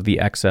Guardians of the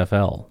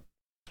XFL.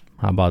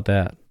 How about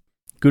that?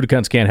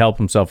 Gutekunst can't help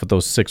himself with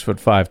those 6'5",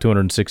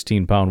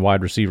 216-pound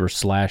wide receiver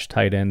 /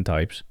 tight end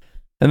types.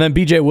 And then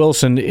B.J.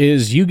 Wilson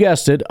is, you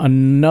guessed it,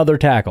 another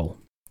tackle.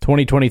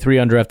 2023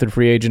 undrafted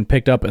free agent,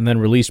 picked up and then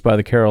released by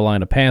the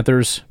Carolina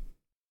Panthers.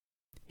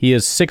 He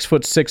is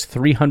 6'6",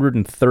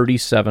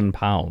 337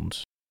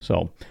 pounds.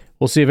 So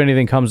we'll see if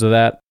anything comes of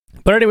that.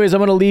 But anyways, I'm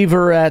going to leave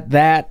her at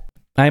that.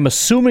 I'm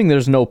assuming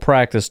there's no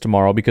practice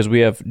tomorrow because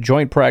we have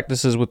joint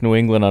practices with New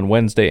England on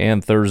Wednesday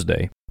and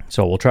Thursday.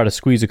 So we'll try to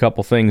squeeze a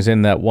couple things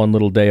in that one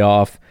little day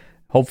off.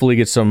 Hopefully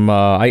get some...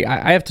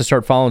 I have to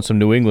start following some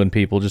New England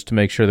people just to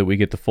make sure that we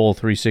get the full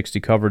 360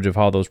 coverage of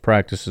how those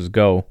practices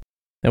go.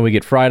 Then we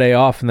get Friday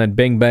off, and then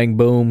bing, bang,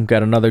 boom,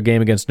 got another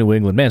game against New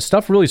England. Man,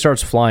 stuff really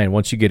starts flying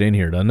once you get in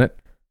here, doesn't it?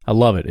 I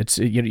love it.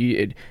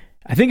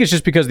 I think it's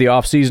just because the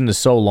off-season is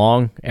so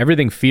long.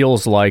 Everything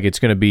feels like it's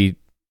going to be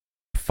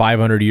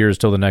 500 years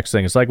till the next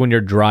thing. It's like when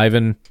you're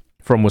driving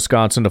from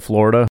Wisconsin to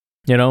Florida,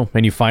 you know,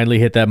 and you finally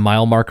hit that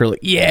mile marker, like,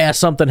 yeah,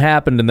 something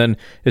happened. And then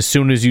as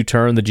soon as you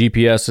turn, the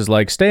GPS is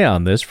like, stay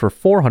on this for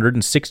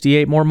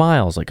 468 more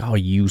miles. Like, oh,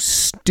 you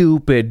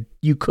stupid.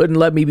 You couldn't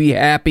let me be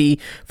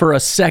happy for a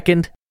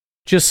second.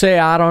 Just say,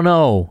 I don't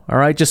know. All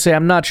right. Just say,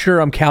 I'm not sure.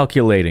 I'm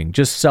calculating.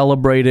 Just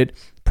celebrate it.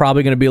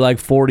 Probably going to be like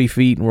 40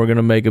 feet and we're going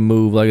to make a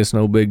move like it's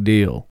no big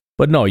deal.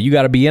 But no, you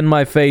got to be in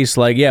my face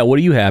like, yeah, what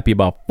are you happy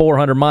about?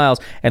 400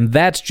 miles. And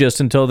that's just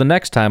until the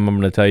next time I'm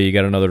going to tell you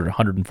got another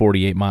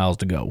 148 miles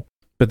to go.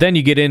 But then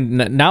you get in,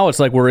 now it's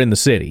like we're in the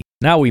city.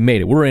 Now we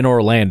made it. We're in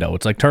Orlando.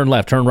 It's like turn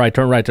left, turn right,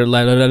 turn left,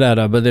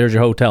 but there's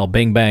your hotel.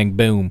 Bing, bang,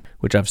 boom,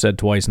 which I've said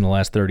twice in the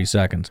last 30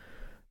 seconds.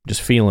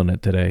 Just feeling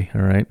it today,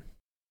 all right?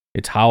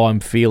 It's how I'm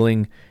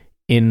feeling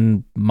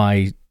in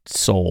my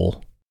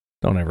soul.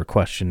 Don't ever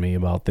question me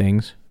about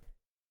things.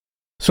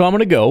 So I'm going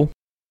to go.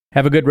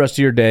 Have a good rest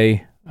of your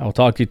day. I'll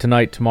talk to you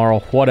tonight, tomorrow,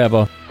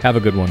 whatever. Have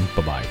a good one.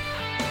 Bye-bye.